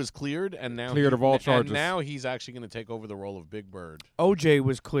that dude was cleared, and now Cleared of all and charges. now he's actually going to take over the role of Big Bird. OJ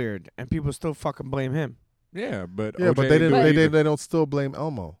was cleared, and people still fucking blame him. Yeah, but Yeah, OJ but they didn't didn't. do it either. They don't still blame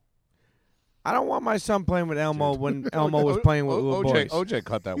Elmo. I don't want my son playing with Elmo when Elmo was playing with little boys. OJ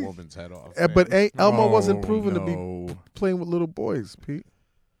cut that woman's head off. But Elmo wasn't Oh, proven to no. be playing with little boys, Pete.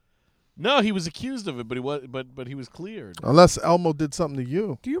 No, he was accused of it, but he was cleared. Unless Elmo did something to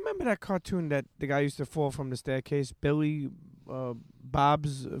you. Do you remember that cartoon that the guy used to fall from the staircase? Billy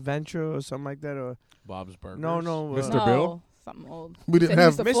Bob's Adventure or something like that? Or Bob's Burgers. No. Mr. No, Bill? Something old. We didn't Said he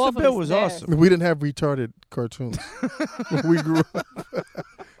have used to fall Mr. from Bill the was stairs. awesome. we didn't have retarded cartoons when we grew up.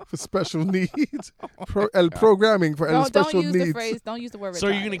 For special needs, programming for Don't special use needs. the phrase. Don't use the word. So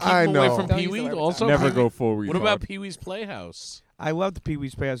you're retarded. going to keep I him away know. from Don't Pee use the Wee? word Also, Never Pee-wee- go full retard. What about Pee Wee's Playhouse? I loved Pee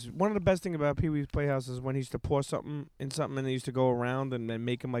Wee's Playhouse. One of the best things about Pee Wee's Playhouse is when he used to pour something in something and they used to go around and then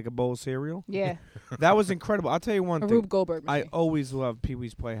make him like a bowl of cereal. Yeah, That was incredible. I'll tell you one a thing. Rube Goldberg. I machine. always loved Pee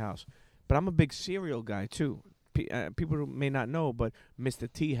Wee's Playhouse, but I'm a big cereal guy too. People may not know, but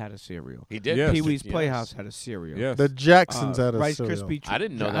Mr. T had a cereal. He did. Yes. Pee Wee's Yes. Playhouse had a cereal. Yes. The Jacksons had a Rice cereal. Krispie. I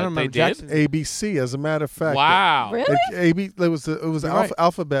didn't know I that. don't They remember did? Jackson's. ABC, as a matter of fact. Wow. Really? AB, it was You're right.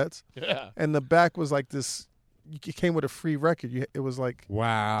 alphabets, Yeah. and the back was like this. You came with a free record. It was like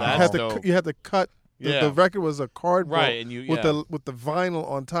Wow. That's dope. you had to cut. Yeah. The record was a cardboard Right, and you with the vinyl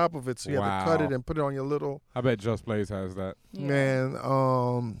on top of it, so you had to cut Wow. it and put it on your little I bet Just Blaze has that. Yeah.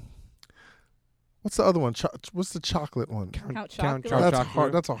 man. What's the other one? What's the chocolate one? Count Count Chocula. That's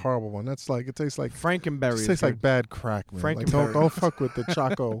Chocolate. That's a horrible one. That's like it tastes like Frankenberry. it tastes like bad crack, man. Like, Frankenberry. don't fuck with the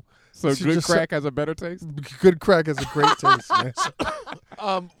choco. So She good just crack has a better taste? Good crack has a great taste, man.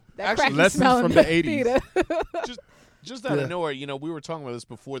 That Actually, crack you lessons smell in from the 80s. theater. Just out Yeah. of nowhere, we were talking about this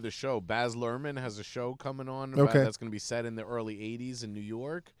before the show. Baz Luhrmann has a show coming on about, Okay. that's going to be set in the early '80s in New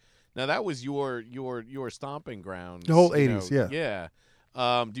York. Now that was your stomping grounds. The whole you 80s, know. yeah. Yeah.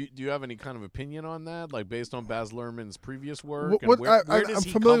 Do you have any kind of opinion on that, like based on Baz Luhrmann's previous work? What, and what, where does I'm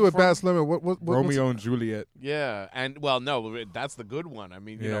he familiar come with from? Baz Luhrmann. What's Romeo and Juliet. Yeah, and no, that's the good one. I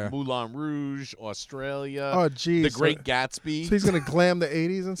mean, you know, Yeah. Moulin Rouge, Australia, Oh, geez. The Great Gatsby. So he's gonna glam the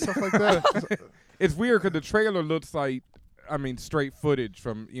 '80s and stuff like that. It's weird because the trailer looks like, straight footage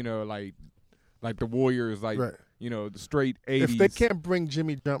from, like the Warriors, like, Right. The straight 80s. If they can't bring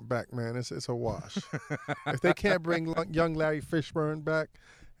Jimmy Jump back, man, it's a wash. If they can't bring young Larry Fishburne back,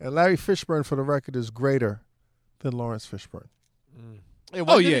 and Larry Fishburne, for the record, is greater than Lawrence Fishburne. Hey, Oh,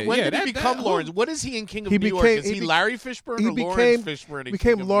 when yeah, did he, when yeah, did he that- become that- Lawrence? What is he in King of He New York? became- Is he he be- Larry Fishburne he or became- Lawrence Fishburne? in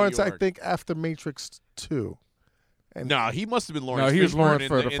Became King of Lawrence, New I York? think, after Matrix 2. And No, he must have been Lawrence. he was Fishburne Lawrence in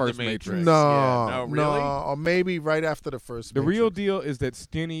for the in first Matrix. Matrix. No, Yeah. No, really? or maybe right after the first. The Matrix. real deal is that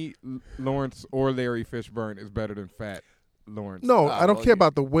skinny Lawrence or Larry Fishburne is better than fat Lawrence. No, I don't well, care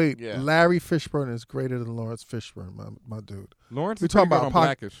about the weight. yeah. Larry Fishburne is greater than Lawrence Fishburne, my dude. Lawrence We is talking talking about about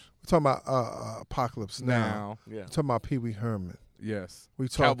Blackish We're talking about Apocalypse Now. Yeah. We're talking about Pee Wee Herman. Yes. We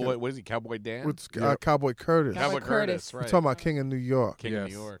talking Cowboy. What is he? Cowboy Dan. with Cowboy Curtis. Cowboy Cowboy Curtis. Right. We're talking about King of New York, King of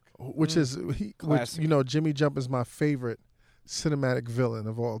Yes. New York. which is which Classic. Jimmy Jump is my favorite cinematic villain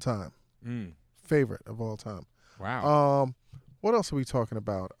of all time. Favorite of all time. Wow. What else are we talking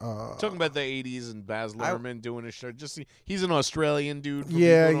about? Talking about the '80s and Baz Luhrmann doing a show. He's an Australian dude. For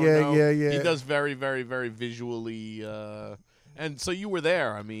Yeah, people who don't know. yeah. He does very, very, very visually And so you were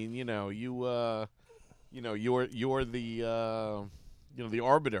there. I mean, you're the the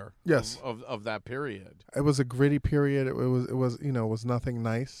arbiter. Yes. Of that period. It was a gritty period. It was nothing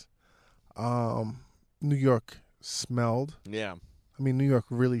nice. New York smelled. Yeah. I mean, New York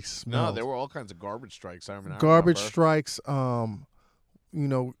really smelled. No, there were all kinds of garbage strikes. I remember. Garbage strikes.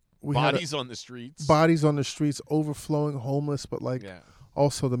 We bodies on the streets. Bodies on the streets, overflowing, homeless, but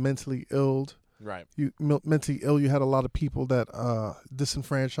also the mentally ill. Right. Mentally ill. You had a lot of people that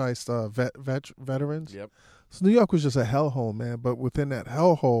disenfranchised veterans. Yep. So New York was just a hellhole, man. But within that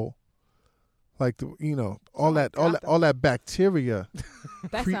hellhole, like all that bacteria.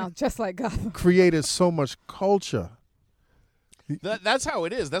 That sounds just like Gotham. Created so much culture. That's how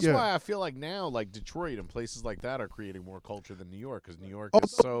it is. That's why I feel like now, like Detroit and places like that are creating more culture than New York, because New York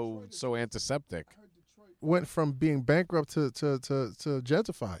is so antiseptic. Went from being bankrupt to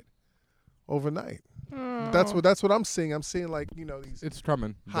gentrified overnight. That's what I'm seeing. I'm seeing these It's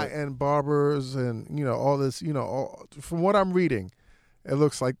coming. high-end barbers and all this. From what I'm reading, it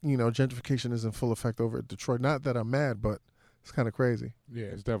looks like gentrification is in full effect over at Detroit. Not that I'm mad, but it's kind of crazy. Yeah,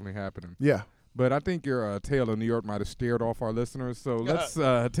 it's definitely happening. Yeah. But I think your tale of New York might have scared off our listeners. So let's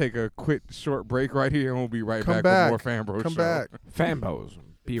take a quick, short break right here, and we'll be right back with more FanBros Come Show. back. FanBros.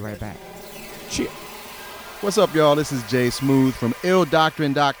 Be right back. Cheers. What's up, y'all? This is Jay Smooth from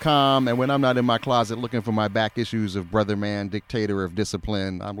IllDoctrine.com. And when I'm not in my closet looking for my back issues of Brother Man, Dictator of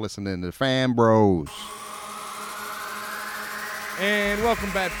Discipline, I'm listening to FanBros. And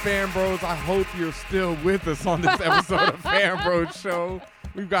welcome back, FanBros. I hope you're still with us on this episode of FanBros Show.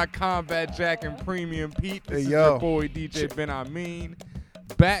 We've got Combat Jack and Premium Pete. This is your boy, DJ Ben Amin.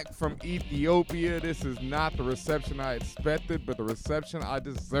 Back from Ethiopia. This is not the reception I expected, but the reception I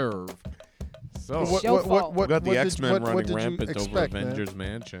deserve. So, what we got the X-Men running did rampant you over expect, Avengers man?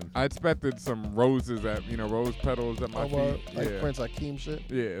 Mansion. I expected some roses rose petals at my feet. Like Prince Hakeem shit.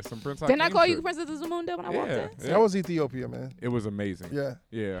 Yeah, some Prince Didn't Hakeem I call you shit. Princess of Zamunda when I walked in? Yeah. That was Ethiopia, man. It was amazing. Yeah.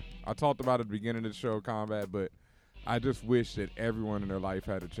 Yeah. I talked about it at the beginning of the show, Combat, but I just wish that everyone in their life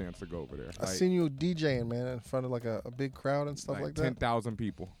had a chance to go over there. I seen you DJing, man, in front of a big crowd and stuff like that. 10,000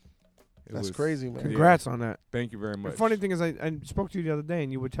 people. That's crazy, man. Congrats on that. Thank you very much. The funny thing is, I spoke to you the other day,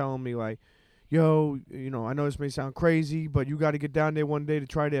 and you were telling me, like, yo, I know this may sound crazy, but you got to get down there one day to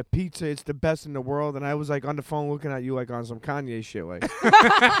try their pizza. It's the best in the world. And I was, like, on the phone looking at you, like, on some Kanye shit.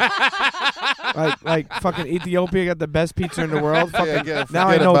 Like fucking Ethiopia got the best pizza in the world. Now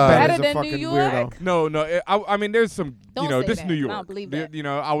I know Ben is a fucking weirdo. No. I mean, there's some, Don't say this that. New York. I don't believe that.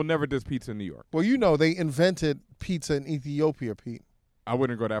 I will never diss pizza in New York. Well, they invented pizza in Ethiopia, Pete. I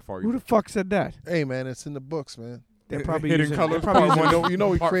wouldn't go that far. Who the fuck said that? Hey, man, it's in the books, man. They're probably Hidden using, Colors they're probably Part using, One.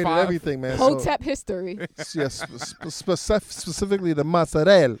 We Part created 5. everything, man. Hotep history. Yes, specifically the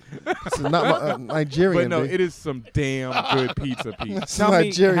mozzarella. It's not Nigerian. But no, baby. it is some damn good pizza, Pete. It's Tell me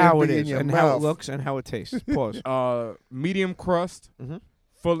Nigerian how it big in is your and how it mouth. looks and how it tastes. Pause. Medium crust, Mhm.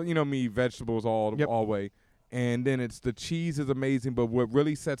 full of, me, vegetables all way. And then the cheese is amazing, but what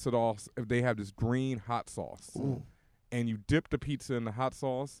really sets it off, if they have this green hot sauce. Ooh. And you dip the pizza in the hot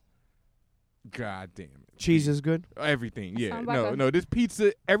sauce. God damn it. Cheese is good. Everything, yeah. Sounds like No, this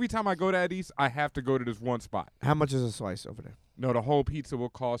pizza, every time I go to Eddie's, I have to go to this one spot. How much is a slice over there? No, the whole pizza will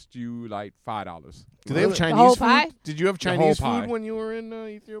cost you like $5. Do they have The Chinese whole food? pie? Did you have The whole Chinese pie. food when you were in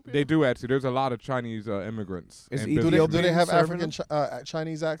Ethiopia? They do actually. There's a lot of Chinese immigrants. Is and Ethiopia- businessmen. Do they have serving African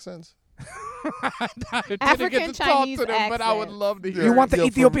Chinese accents? I didn't African get to talk Chinese to them, but I would accent. love to hear. You want the Yo,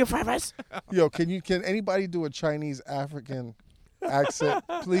 Ethiopia fried rice? Yo, can anybody do a Chinese African accent,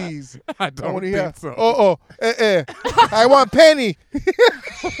 please? I I don't want to think hear. so. I want penny.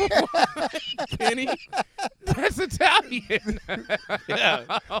 Penny? That's Italian.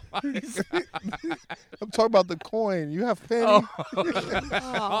 Yeah. I'm talking about the coin. You have penny?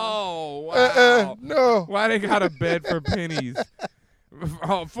 Oh, wow. No. Why they got a bed for pennies?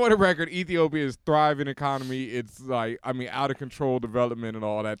 For the record, Ethiopia is thriving economy. It's out of control development and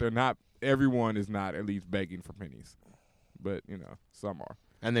all that. Everyone is not at least begging for pennies. But, some are.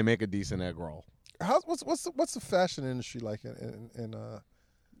 And they make a decent egg roll. What's the fashion industry like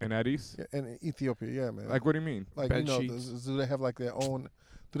in Eddie's? Ethiopia? Yeah, man. Like, what do you mean? Like, bed sheets. do they have like their own?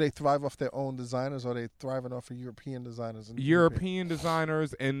 Do they thrive off their own designers, or are they thriving off of European designers? And European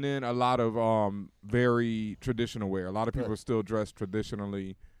designers, and then a lot of very traditional wear. A lot of people Right. still dress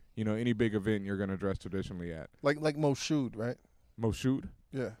traditionally. Any big event you're gonna dress traditionally at. like Moshood, right? Moshood?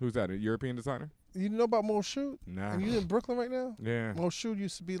 Yeah. Who's that? A European designer? You know about Moshood? Nah. And you in Brooklyn right now? Yeah. Moshood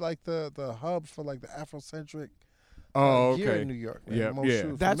used to be like the hub for like the Afrocentric Oh, gear okay. in New York. Man. Yeah, Moshood yeah.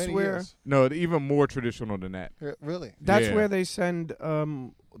 for That's many where- years. No, even more traditional than that. Yeah, really. That's Yeah. where they send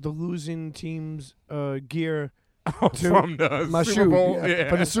the losing team's gear From the my Super shoe Bowl.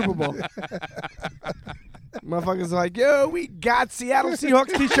 for the Super Bowl. Motherfuckers like, yo, we got Seattle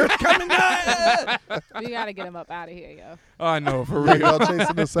Seahawks t-shirts coming up. We gotta get him up out of here, yo. I know, for Like real. y'all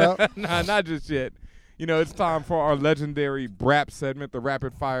chasing us out. Nah, not just yet. You know, it's time for our legendary BRAP segment, the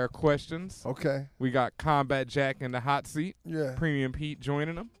rapid fire questions. Okay. We got Combat Jack in the hot seat. Yeah. Premium Pete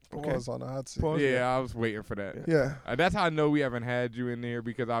joining him. Pause on the hot seat. Yeah, I was waiting for that. Yeah. That's how I know we haven't had you in there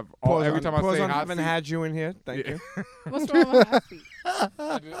because every time I Pause say on hot haven't seat, had you in here. Thank you. What's wrong with hot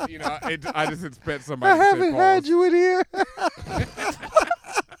seat? I just expect somebody I to say haven't had pause. you in here.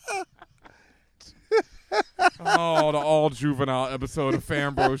 Oh, the all juvenile episode of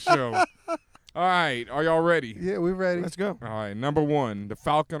FanBrosShow. All right, are y'all ready? Yeah, we're ready. Let's go. All right, number 1, the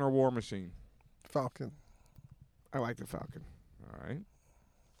Falcon or War Machine? Falcon. I like the Falcon. All right.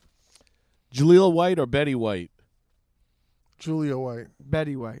 Jaleel White or Betty White? Julia White.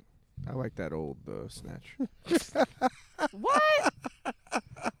 Betty White. I like that old snatch. What? All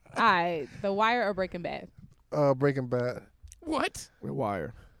right, The Wire or Breaking Bad? Breaking Bad. What? We're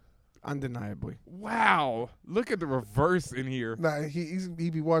Wire. Undeniably. Wow. Look at the reverse in here. Nah, he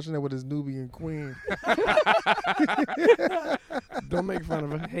be watching that with his Nubian queen. Don't make fun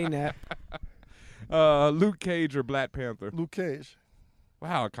of her. Hey, Nat. Luke Cage or Black Panther? Luke Cage.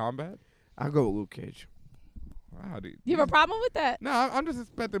 Wow, combat? I'll go with Luke Cage. Wow, dude. You have a problem with that? No, I'm just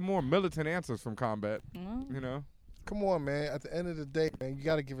expecting more militant answers from combat. Mm. You know? Come on, man. At the end of the day, man, you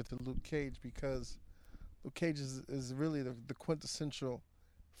got to give it to Luke Cage because Luke Cage is really the quintessential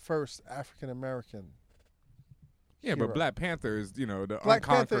first African American. Yeah, hero. but Black Panther is, the Black unconquered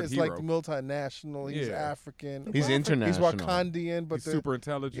Panther is hero. like multinational. He's Yeah. African. He's international. He's Wakandian, but He's super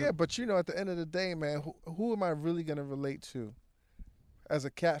intelligent. yeah, but at the end of the day, man, who am I really gonna relate to? As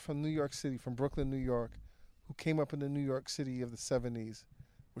a cat from New York City, from Brooklyn, New York, who came up in the New York City of the '70s,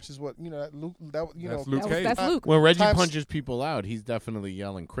 which is what That's Luke That's Cage. Luke. When Reggie Times- punches people out, he's definitely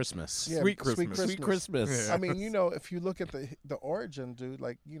yelling Christmas. Yeah, Sweet Christmas. Sweet Christmas. Yeah. I mean, if you look at the origin, dude,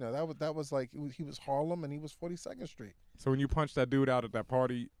 like that was like he was Harlem and he was 42nd Street. So when you punched that dude out at that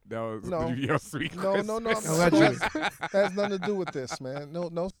party, that was No. your Sweet No, Christmas. no, Allegedly. that has nothing to do with this, man. No,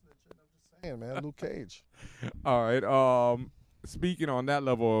 I'm just saying, man. Luke Cage. All right. Speaking on that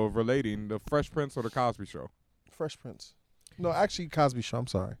level of relating, the Fresh Prince or the Cosby Show? Fresh Prince. No, actually, Cosby Show. I'm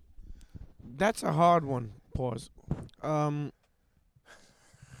sorry. That's a hard one. Pause.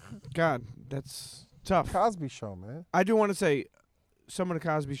 God, that's tough. Cosby Show, man. I do want to say some of the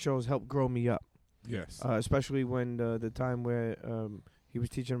Cosby shows helped grow me up, Yes. especially when the time where he was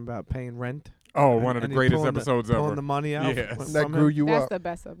teaching about paying rent. One of the and he greatest pulling episodes pulling ever. the money out. Yes. from That him. grew you That's up. the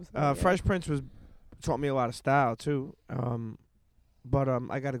best episode. yeah. Fresh Prince taught me a lot of style too. But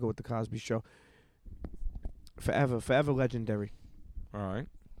I got to go with the Cosby Show. Forever legendary. All right.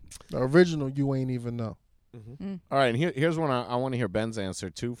 The original, you ain't even know. Mm-hmm. All right, and here's one I want to hear Ben's answer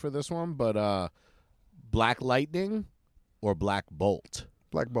too for this one. But Black Lightning or Black Bolt?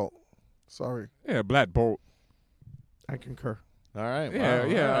 Black Bolt. Sorry. Yeah, Black Bolt. I concur. All right. Yeah, wow,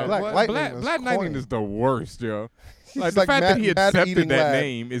 yeah. all right. Black Black, Lightning was Black Lightning corny. is the worst, yo. He's Like the fact that he Matt accepted eating that lad.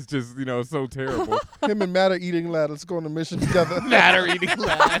 name is just, so terrible. Him and Matt are eating lad. Let's go on a mission together. Matter eating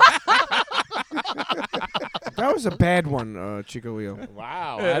lad. That was a bad one, Chico Leo.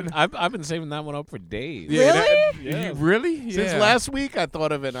 Wow. Yeah. I've been saving that one up for days. You really? Since Yeah. last week, I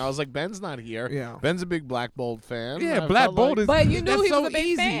thought of it, and I was like, Ben's not here. Yeah. Ben's a big Black Bolt fan. Yeah, I Black felt Bolt like- is. But you knew that's he was so a big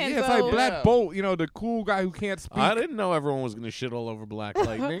easy. fan, Yeah, it's so- like Black Yeah. Bolt, the cool guy who can't speak. I didn't know everyone was going to shit all over Black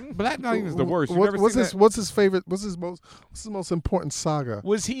Lightning. Black Lightning is the worst. You What- never what's seen his that? What's his favorite? What's his most important saga?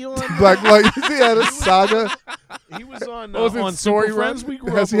 Was he on? Black Light. He had a saga. He was on. Was it on Story Super Run? Friends. We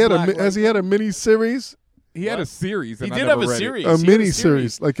grew Has up he had with a Black Has he had a mini series? He had What? a series. He And did I have never a read it. series. A He had mini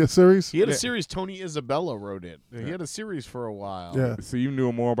series, like a series. He had a Yeah. series. Tony Isabella wrote it. He Yeah. had a series for a while. Yeah. So you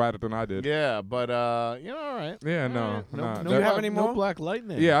knew more about it than I did. Yeah, but all right. Yeah, no, All right. no. No, That- Do you have any no more? Black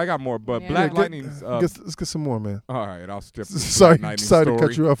Lightning. Yeah, I got more, but Yeah. Black Yeah, Lightning's. Let's get some more, man. All right, I'll skip. the Sorry, Black Lightning sorry to story.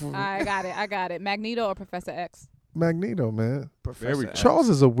 cut you off. I got it. Magneto or Professor X? Magneto, man. There we go. Charles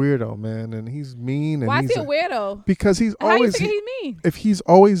is a weirdo, man, and he's mean. And Why is he's he a weirdo? because he's How you always. think he's mean?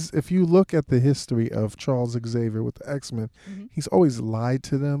 If you look at the history of Charles Xavier with the X-Men, Mhm. he's always lied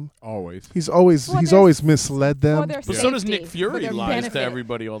to them. Always. He's always For their always misled For them. their But so does safety, Nick for Fury their lies benefit. to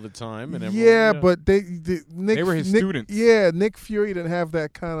everybody all the time. And Yeah, everyone, but Nick They were his Nick- students. Yeah, Nick Fury didn't have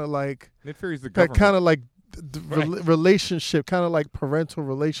that kind of like Nick Fury's the that government. kind of like Right. relationship, kind of like parental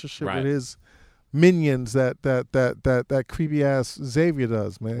relationship Right. with his minions that creepy ass Xavier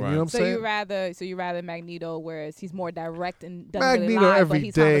does, man. Right. You know what I'm saying? So you rather Magneto, whereas he's more direct and doesn't really Magneto lie, but every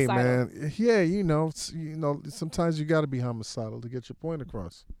he's day, homicidal. man. Yeah, sometimes you got to be homicidal to get your point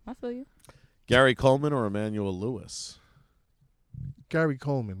across. I feel you. Gary Coleman or Emmanuel Lewis? Gary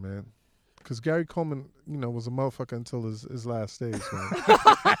Coleman, man. Because Gary Coleman, was a motherfucker until his last days,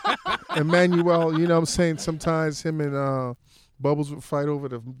 man. Emmanuel, you know what I'm saying? Sometimes him and Bubbles would fight over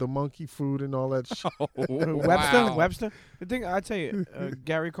the monkey food and all that shit. Webster. The thing I tell you,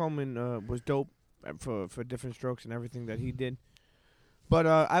 Gary Coleman was dope for different strokes and everything that he did. But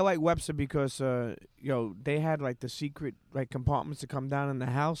I like Webster because they had like the secret like compartments to come down in the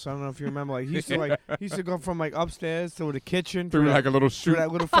house. I don't know if you remember. Like he used to go from like upstairs to the kitchen Through like a little chute. that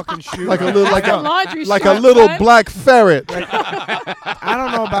little fucking chute. Like a little laundry like chute, a little son. black ferret. I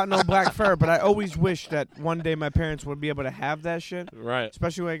don't know about no black fur, but I always wish that one day my parents would be able to have that shit. Right.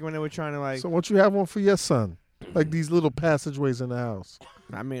 Especially like when they were trying to like. So won't you have one for your son? Like these little passageways in the house.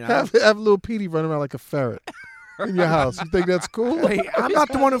 I mean, Have little Petey running around like a ferret in your house. You think that's cool? Hey, I'm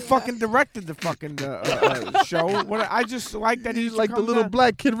not the one who fucking directed the fucking show. I just like that he's like the little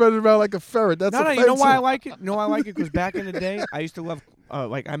black kid running around like a ferret. That's no, offensive. you know why I like it? You know why I like it? Because back in the day, I used to love,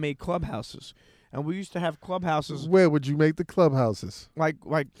 I made clubhouses. And we used to have clubhouses. Where would you make the clubhouses? Like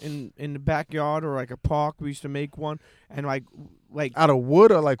in the backyard or like a park. We used to make one. And like out of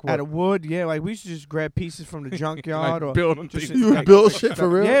wood or like what? Out of wood, yeah. Like we used to just grab pieces from the junkyard or build them. just You would build shit for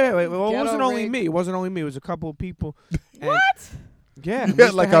real? Yeah, well, it Ghetto wasn't only rig. me. It wasn't only me. It was a couple of people. What? Yeah, You we had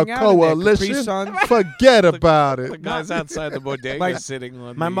used like to a hang out in there. Capri coalition? Sun. Forget about The it. guys outside the bodega Like, sitting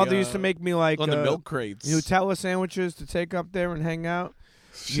on My the, mother used to make me like on the milk crates. Nutella sandwiches to take up there and hang out.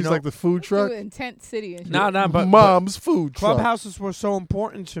 She's like the food truck. Do it in Tent City and shit. No, but Mom's food truck. clubhouses were so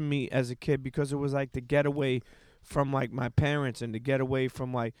important to me as a kid because it was like the getaway from like my parents and to get away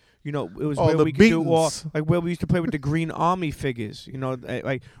from like it was All where the we could do all beatings. like where we used to play with the Green Army figures,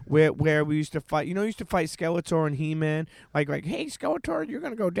 like where we used to fight. We used to fight Skeletor and He-Man. Like hey Skeletor, you're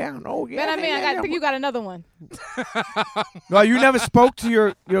gonna go down. Oh yeah. But I mean, I think you got another one. No, you never spoke to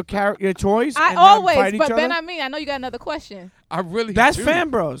your toys. I and had 'em always, fight each but other? Ben, I know you got another question. I really That's do. Fan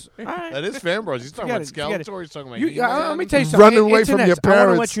Bros. All right. That is FanBros. He's talking Forget about it, forget it. Skeletor. He's talking about You, He-Man. let me tell you something. Running away from your Internets, I want to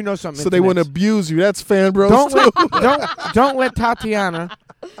parents let you know something. so they wouldn't Internets. abuse you. That's fan bros Don't too. don't let Tatiana,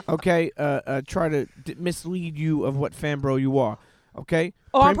 okay, try to mislead you of what fanbro you are, okay?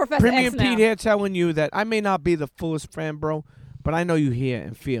 Oh, I'm Professor Premium X now. Pete here telling you that I may not be the fullest fanbro, but I know you hear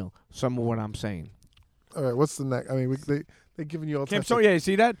and feel some of what I'm saying. All right, what's the next? I mean, they're giving you all Kim types of- Sonia, you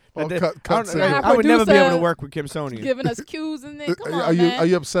see that? Oh, That- cut I, don't- segment. I would never be able to Producer work with Kim Sonia. Giving us cues and then come are on, you man. are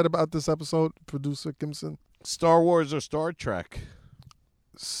you upset about this episode, producer Kimson? Star Wars or Star Trek?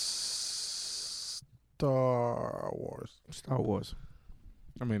 Star Wars. Star Wars.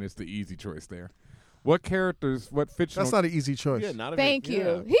 I mean, it's the easy choice there. What fictional? That's not an easy choice. Yeah, not a Thank big, you.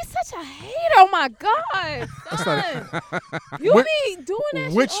 yeah. He's such a hater. Oh my God, son. You Which- be doing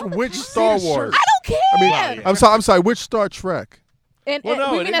that Which shit all the which time. Star Wars? I don't care. I mean, I'm sorry. Which Star Trek? And, Well,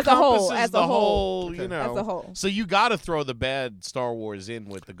 no, we it mean as a whole, encompasses as the a whole, whole, as a whole. So you got to throw the bad Star Wars in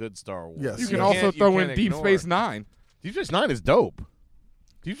with the good Star Wars. Yes. You can You also can't- throw you in can't Deep ignore Space it. Nine. Deep Space Nine is dope.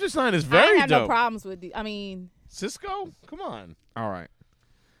 Deep Space Nine is I very ain't have dope. no problems with. I mean, Cisco, come on. All right.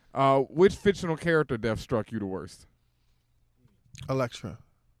 Which fictional character death struck you the worst? Electra.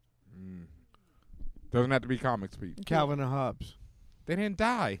 Doesn't have to be comics, Pete. Calvin and Hobbes. They didn't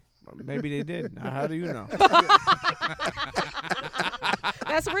die. Maybe they did. Now, how do you know?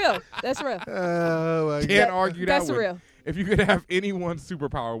 that's real. That's real. Oh my Can't God. argue that That's one. real. If you could have any one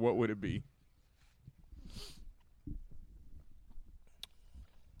superpower, what would it be?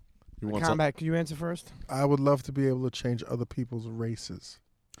 You want some? Combat, can you answer first? I would love to be able to change other people's races.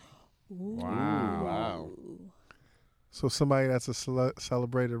 Wow. So somebody that's a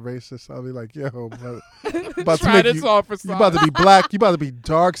celebrated racist, I'll be like, yo, about to Try make this you, on for you about to be black, you about to be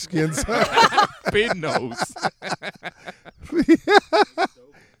dark skinned. Big nose.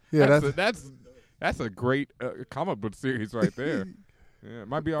 Yeah, that's a great comic book series right there. Yeah, it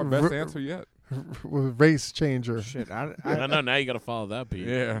might be our best answer yet. race changer. Shit, No, now you got to follow that, Pete.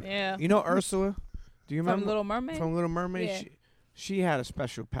 Yeah. Yeah. You know Ursula? Do you From remember Little Mermaid. from Little Mermaid? Yeah. She had a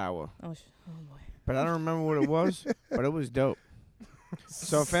special power, Oh boy. but I don't remember what it was. But it was dope.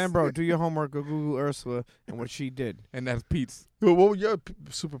 So, Fanbro, do your homework. Go Google Ursula and what she did. And that's Pete's. What would your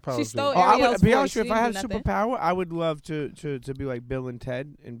superpowers She be? stole I Ariel's would be voice. honest with She you, if I had a didn't do nothing. superpower, I would love to be like Bill and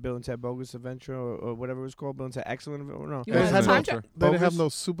Ted in Bill and Ted Bogus Adventure or whatever it was called. Bill and Ted Excellent. Or no. You They want had a no- time tra- They didn't have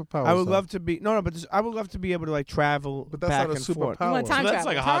Bogus? no superpowers. I would though. love to be I would love to be able to like travel But that's back not a and forth. superpower. You want So time that's travel.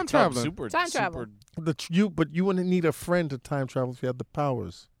 like a Time hot tub traveler. super. Time travel. super- But you wouldn't need a friend to time travel if you had the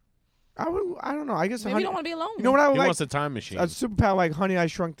powers. I don't know. I guess. Maybe you don't want to be alone. You know what I would He like? wants a time machine. A superpower like Honey, I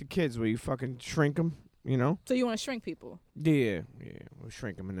Shrunk the Kids, where you fucking shrink them You know? So you want to shrink people? Yeah. We'll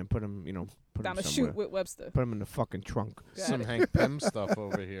shrink them and then put them, put Down them the somewhere. chute with Webster. Put them in the fucking trunk. Got Some it. Hank Pym stuff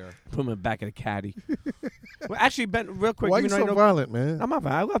over here. Put them in the back of the caddy. Well, actually, Ben, real quick. Why you even though so violent, man? I'm not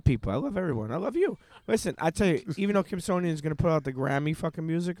violent. I love people. I love everyone. I love you. Listen, I tell you, even though Kimsonian is going to put out the Grammy fucking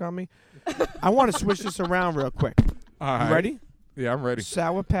music on me, I want to switch this around real quick. All You right. ready? Yeah, I'm ready.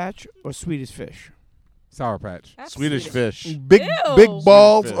 Sour Patch or Swedish Fish? Sour Patch. That's Swedish fish. Big Ew.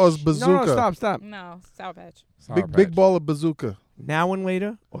 balls Fish. or No, bazooka? No, stop. No, Sour Patch. Sour Big Patch. ball or bazooka? Now and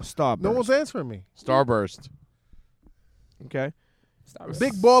later or Starburst? No one's answering me. Starburst. Okay. Starburst.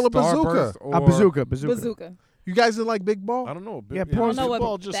 Big ball or bazooka? Starburst or Bazooka. Bazooka. You guys didn't like big ball? I don't know. Yeah, Big, pause I don't know big what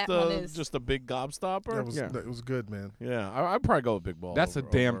ball, just that one is. just a big gobstopper. That was, Yeah. that was good, man. Yeah, I'd probably go with big ball. That's a over-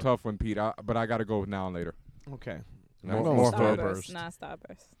 damn over- tough one, Pete. But I got to go with now and later. Okay. More, No, more Starburst. Starburst. Nah,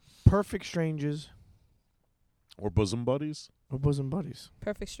 Starburst. Perfect Strangers Or bosom buddies. or Bosom Buddies?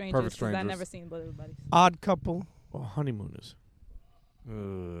 Perfect Strangers. Perfect 'cause I Strangers. never seen Bosom Buddies. Odd Couple or Honeymooners?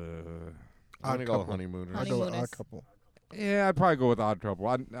 I'm Odd gonna go Couple. honeymooners. I go with Honeymooners. Odd Couple. Yeah, I'd probably go with Odd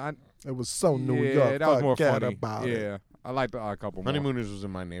Couple. It was so New yeah, York. that was more Forget funny. about yeah, it. I like the Odd Couple more. Honeymooners was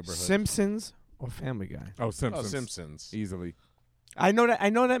in my neighborhood. Simpsons or Family Guy? Oh, Oh, Simpsons. Simpsons. Easily. I know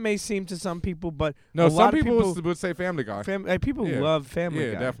that may seem to some people, but No, a some lot of people would say Family Guy. people Yeah. love Family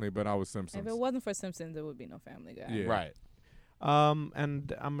Yeah, Guy. definitely, but I was Simpsons. If it wasn't for Simpsons, there would be no Family Guy. Yeah. Right.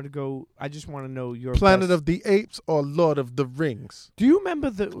 And I'm gonna go. I just want to know your Planet best. of the Apes or Lord of the Rings? Do you remember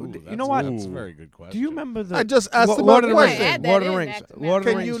the? Ooh, you know what? That's a Ooh. very good question. Do you remember the? I just asked Lo- him Lord a of the question. Rings. Add that Lord of the in, Rings. Max. Lord of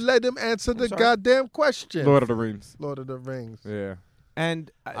the Can Rings. you let him answer the sorry? goddamn question? Lord of the Rings. Lord of the Rings. Yeah.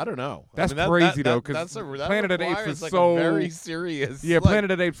 And I don't know. That's I mean, crazy, though, 'cause that's that Planet of the Apes requires, was like, so- a very serious. Yeah, like,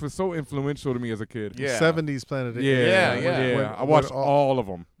 Planet of the Apes was so influential to me as a kid. Yeah. 70s Planet of the Yeah, Apes. yeah. When- I watched when all of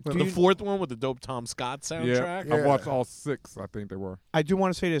them. The fourth one with the dope Tom Scott soundtrack. Yeah, I watched all 6, I think they were. I do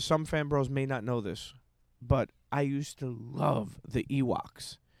want to say this. Some fan bros may not know this, but I used to love the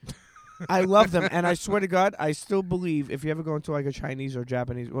Ewoks. I love them, and I swear to God, I still believe if you ever go into like a Chinese or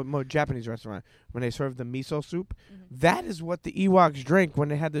Japanese, well, more Japanese restaurant, when they serve the miso soup, that is what the Ewoks drink when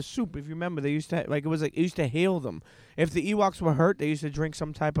they had the soup. If you remember, they used to it used to hail them. If the Ewoks were hurt, they used to drink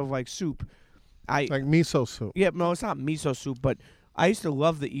some type of like soup. Like miso soup. Yeah, no, it's not miso soup, but I used to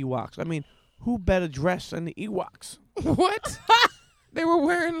love the Ewoks. I mean, who better dressed than the Ewoks? What? They were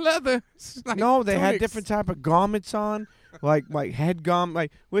wearing leather. Like No, they had tunics. different type of garments on, like head garment.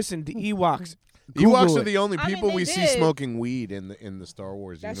 Like, listen, the Ewoks. Ewoks Google are it. the only I mean, people they we see did. smoking weed in the Star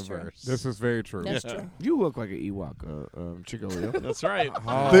Wars That's true. universe. This is very true. That's Yeah. true. You look like an Ewok, Chico Leo. That's right.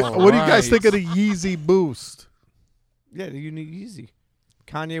 What do you guys think of the Yeezy Boost? Yeah, you need easy.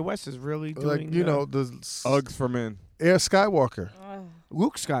 Kanye West is really doing. Like, you know, the Uggs for men. Air Skywalker.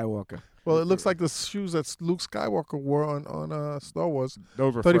 Luke Skywalker. Well, it looks like the shoes that Luke Skywalker wore on Star Wars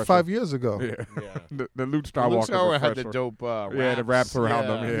Those were 35 fresher. years ago. Yeah. Yeah. The Luke Luke Skywalker Skywalker had the fresher. dope Yeah, the wraps around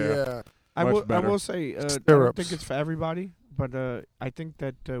them, yeah. I Much will. better. I will say. I don't Stirrups. think it's for everybody, but I think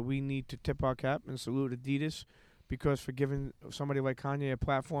that we need to tip our cap and salute Adidas because for giving somebody like Kanye a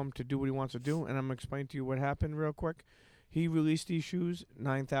platform to do what he wants to do. And I'm gonna explain to you what happened real quick. He released these shoes,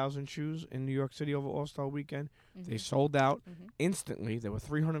 9,000 shoes in New York City over All-Star Weekend. They sold out instantly. They were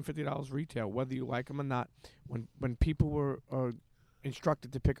 $350 retail, whether you like them or not. When people were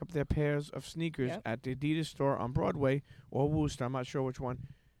instructed to pick up their pairs of sneakers at the Adidas store on Broadway or Worcester, I'm not sure which one,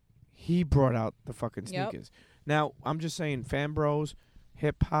 he brought out the fucking sneakers. Now, I'm just saying, fan bros,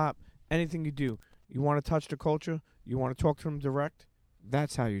 hip-hop, anything you do, you want to touch the culture, you want to talk to them direct,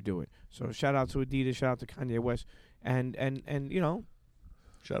 that's how you do it. So shout out to Adidas, shout out to Kanye West. And you know,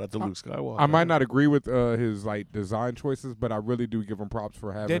 Shout out to Luke Skywalker. I might not agree with his like design choices, but I really do give him props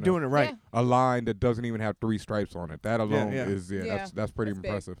for having they're doing it right. a line that doesn't even have 3 stripes on it. That alone yeah. is Yeah, that's pretty that's big.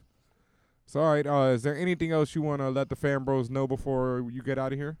 impressive. So all right, is there anything else you want to let the fan bros know before you get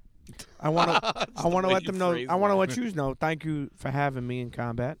out of here? I want to way let you them know. phrased I want to that. let you know. Thank you for having me in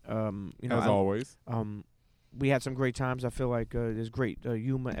combat. You know, As always. we had some great times. I feel like there's great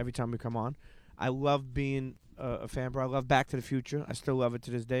humor every time we come on. I love being a fan bro. I love Back to the Future. I still love it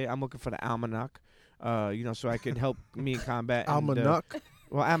to this day. I'm looking for the almanac, you know, so I can help me in combat. Almanac.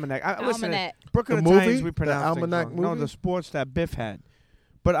 Well, almanac. Listen, Almanac. Brooklyn The Italians, movie? we The pronounce things Almanac wrong. No, movie? the sports that Biff had.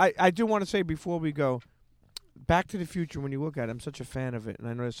 But I do want to say before we go, Back to the Future, when you look at it, I'm such a fan of it, and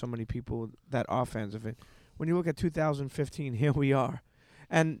I know there's so many people that are fans of it. When you look at 2015, here we are.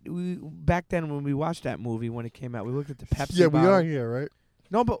 And we back then when we watched that movie, when it came out, we looked at the Pepsi Yeah, we bottle. are here, right?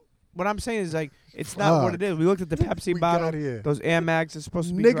 No, but what I'm saying is, like, it's not what it is. We looked at the Pepsi We bottle, got here. those Air Mags are supposed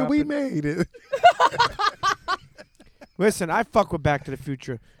to be Nigga, we dropping. made it. Listen, I fuck with Back to the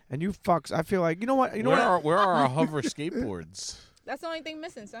Future, and you fucks, I feel like, you know what? You know Where what? are our hover skateboards? That's the only thing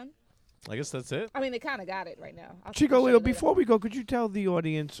missing, son. I guess that's it. I mean, they kind of got it right now. I'll Chico show you Leo, later. before we go, could you tell the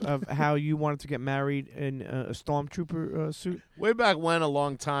audience of how you wanted to get married in a stormtrooper suit? Way back when, a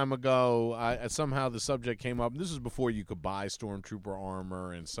long time ago, somehow the subject came up. This was before you could buy stormtrooper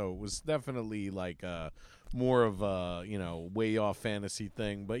armor, and so it was definitely like more of a way off fantasy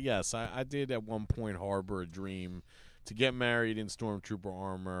thing. But yes, I did at one point harbor a dream to get married in stormtrooper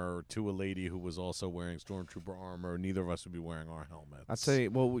armor to a lady who was also wearing stormtrooper armor. Neither of us would be wearing our helmets. I'd say,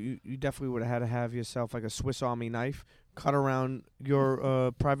 well, you definitely would have had to have yourself like a Swiss Army knife, cut around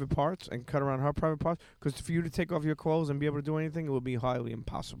your private parts and cut around her private parts. Because for you to take off your clothes and be able to do anything, it would be highly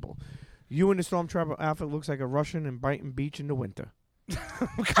impossible. You in the stormtrooper outfit looks like a Russian in Brighton Beach in the winter.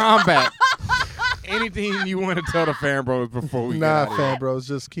 Combat. Anything you want to tell the fan bros before we Nah, get out fan bros,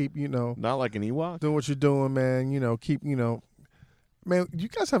 just keep, not like an Ewok. doing what you're doing, man. Keep, man, you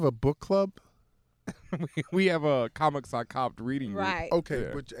guys have a book club? we have a Comics I Copped reading group. Right. Okay,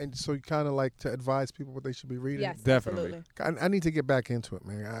 Yeah. and so you kind of like to advise people what they should be reading? Yes, Definitely. absolutely. I need to get back into it,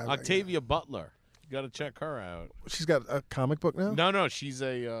 man. Octavia Butler. You got to check her out. She's got a comic book now? No, she's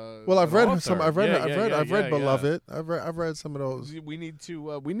a. Well, I've an read some. author. I've read Yeah. Beloved. I've read some of those. We need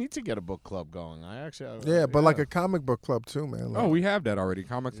to get a book club going. Yeah, but like a comic book club too, man. Oh, we have that already.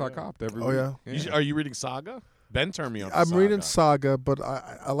 Comics I Copped every week. yeah? Are you reading Saga? Ben turned me on. To I'm Saga. reading Saga, but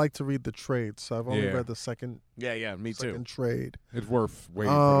I like to read the trades, so I've only Yeah. read the second Yeah, me too. trade. It's worth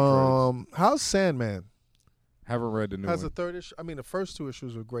waiting for the trades. How's Sandman? Haven't read the new Has one. the third issue? I mean, the first two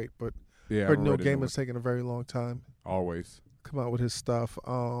issues were great, but Yeah, heard haven't Neil read the new Gaiman's taking a very long time one. Always. come out with his stuff.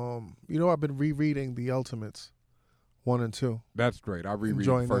 I've been rereading the Ultimates 1 and 2. That's great. I reread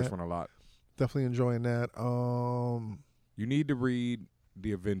Enjoying the first that. one a lot. Definitely enjoying that. You need to read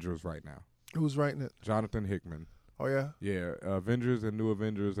the Avengers right now. Who's writing it? Jonathan Hickman. Oh yeah. Yeah, Avengers and New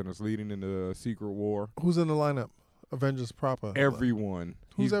Avengers, and it's leading into Secret War. Who's in the lineup? Avengers proper. Everyone.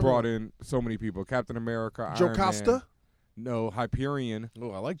 Who's He's brought in so many people. Captain America, Joe Iron Costa? Man. No, Hyperion.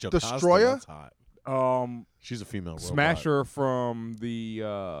 Oh, I like Joe Destroyer? Costa. That's hot. She's a female robot. Smasher from the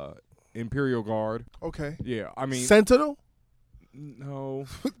Imperial Guard. Okay. Yeah, I mean, Sentinel? no.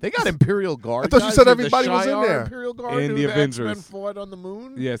 They got Imperial Guard. I thought you guys? said The everybody was in Shi'ar there. Imperial Guard In who the Avengers. X-Men fought on the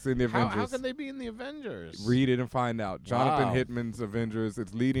moon. Yes, in the Avengers. How can they be in the Avengers? Read it and find out. Jonathan Wow. Hickman's Avengers.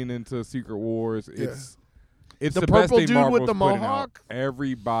 It's leading into Secret Wars. It's The the purple best thing dude Marvel's with the putting out. mohawk?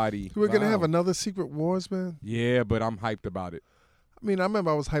 Everybody. We're gonna have Wow. another Secret Wars, man. Yeah, but I'm hyped about it. I mean, I remember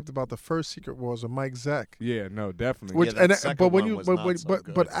I was hyped about the first Secret Wars with Mike Zeck. Yeah, no, definitely. Which that second but when one you was but not when- so but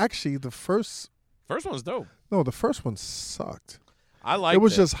good. but actually the first First one's dope. one sucked. I like It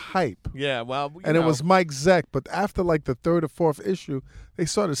was just hype. Yeah, well, And it was Mike Zeck, but after like the third or fourth issue, they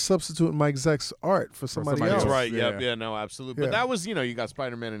started substituting Mike Zeck's art for somebody somebody else. That's else. right. Yeah. Yeah, no, absolutely. But Yeah. that was, you got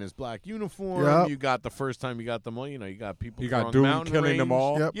Spider-Man in his black uniform. Yep. You got the first time you got them all. You got people. You got throwing Doom mountain killing them range.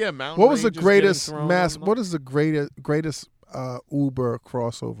 all. Yep. Yeah, mountain. What was the ranges getting greatest thrown mass? on them. What is the greatest Uber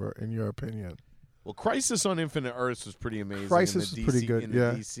crossover in your opinion? Well, Crisis on Infinite Earths was pretty amazing. Crisis in the was pretty DC good, in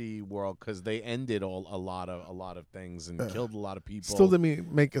yeah. the DC world because they ended a lot of things and killed a lot of people. Still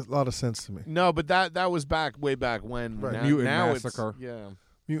didn't make a lot of sense to me. No, but that was way back when. Right. Now, Mutant now Massacre. It's, yeah.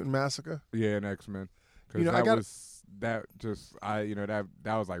 Mutant Massacre. Yeah, and X-Men. Because I that got was that just that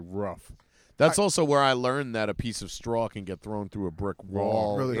was like rough. That's also where I learned that a piece of straw can get thrown through a brick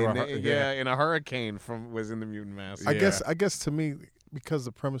wall. Really? In a hurricane was in the Mutant Massacre. I guess to me, because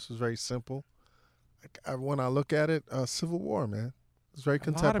the premise was very simple, when I look at it, Civil War, man, it's very A lot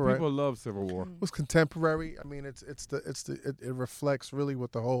contemporary. of people love Civil War. It was contemporary. I mean, it reflects really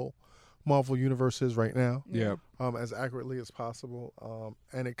what the whole Marvel universe is right now, Yeah. as accurately as possible.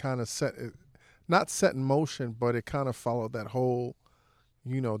 And it kind of not set in motion, but it kind of followed that whole,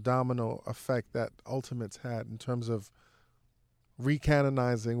 domino effect that Ultimates had in terms of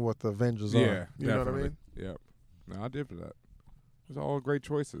recanonizing what the Avengers Yeah, are. You know what I definitely. mean? Yep. No, I did for that. Those are all great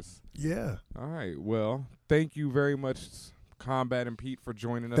choices. Yeah. All right. Well, thank you very much, Combat and Pete, for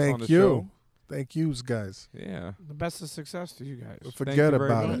joining us on the Thank you. show. Thank you, guys. Yeah. The best of success to you guys. Forget you very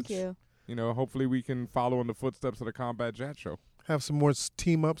about much. it. Thank you. Hopefully we can follow in the footsteps of the Combat Chat show. Have some more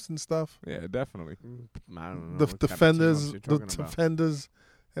team ups and stuff. Yeah, definitely. I don't know. The what kind of defenders, team-ups you're the talking about. defenders,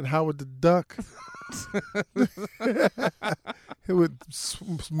 and Howard the Duck. With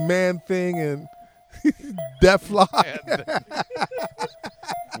Man Thing and Deathlock.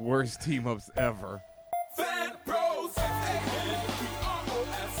 Worst team ups ever. Fan Bros.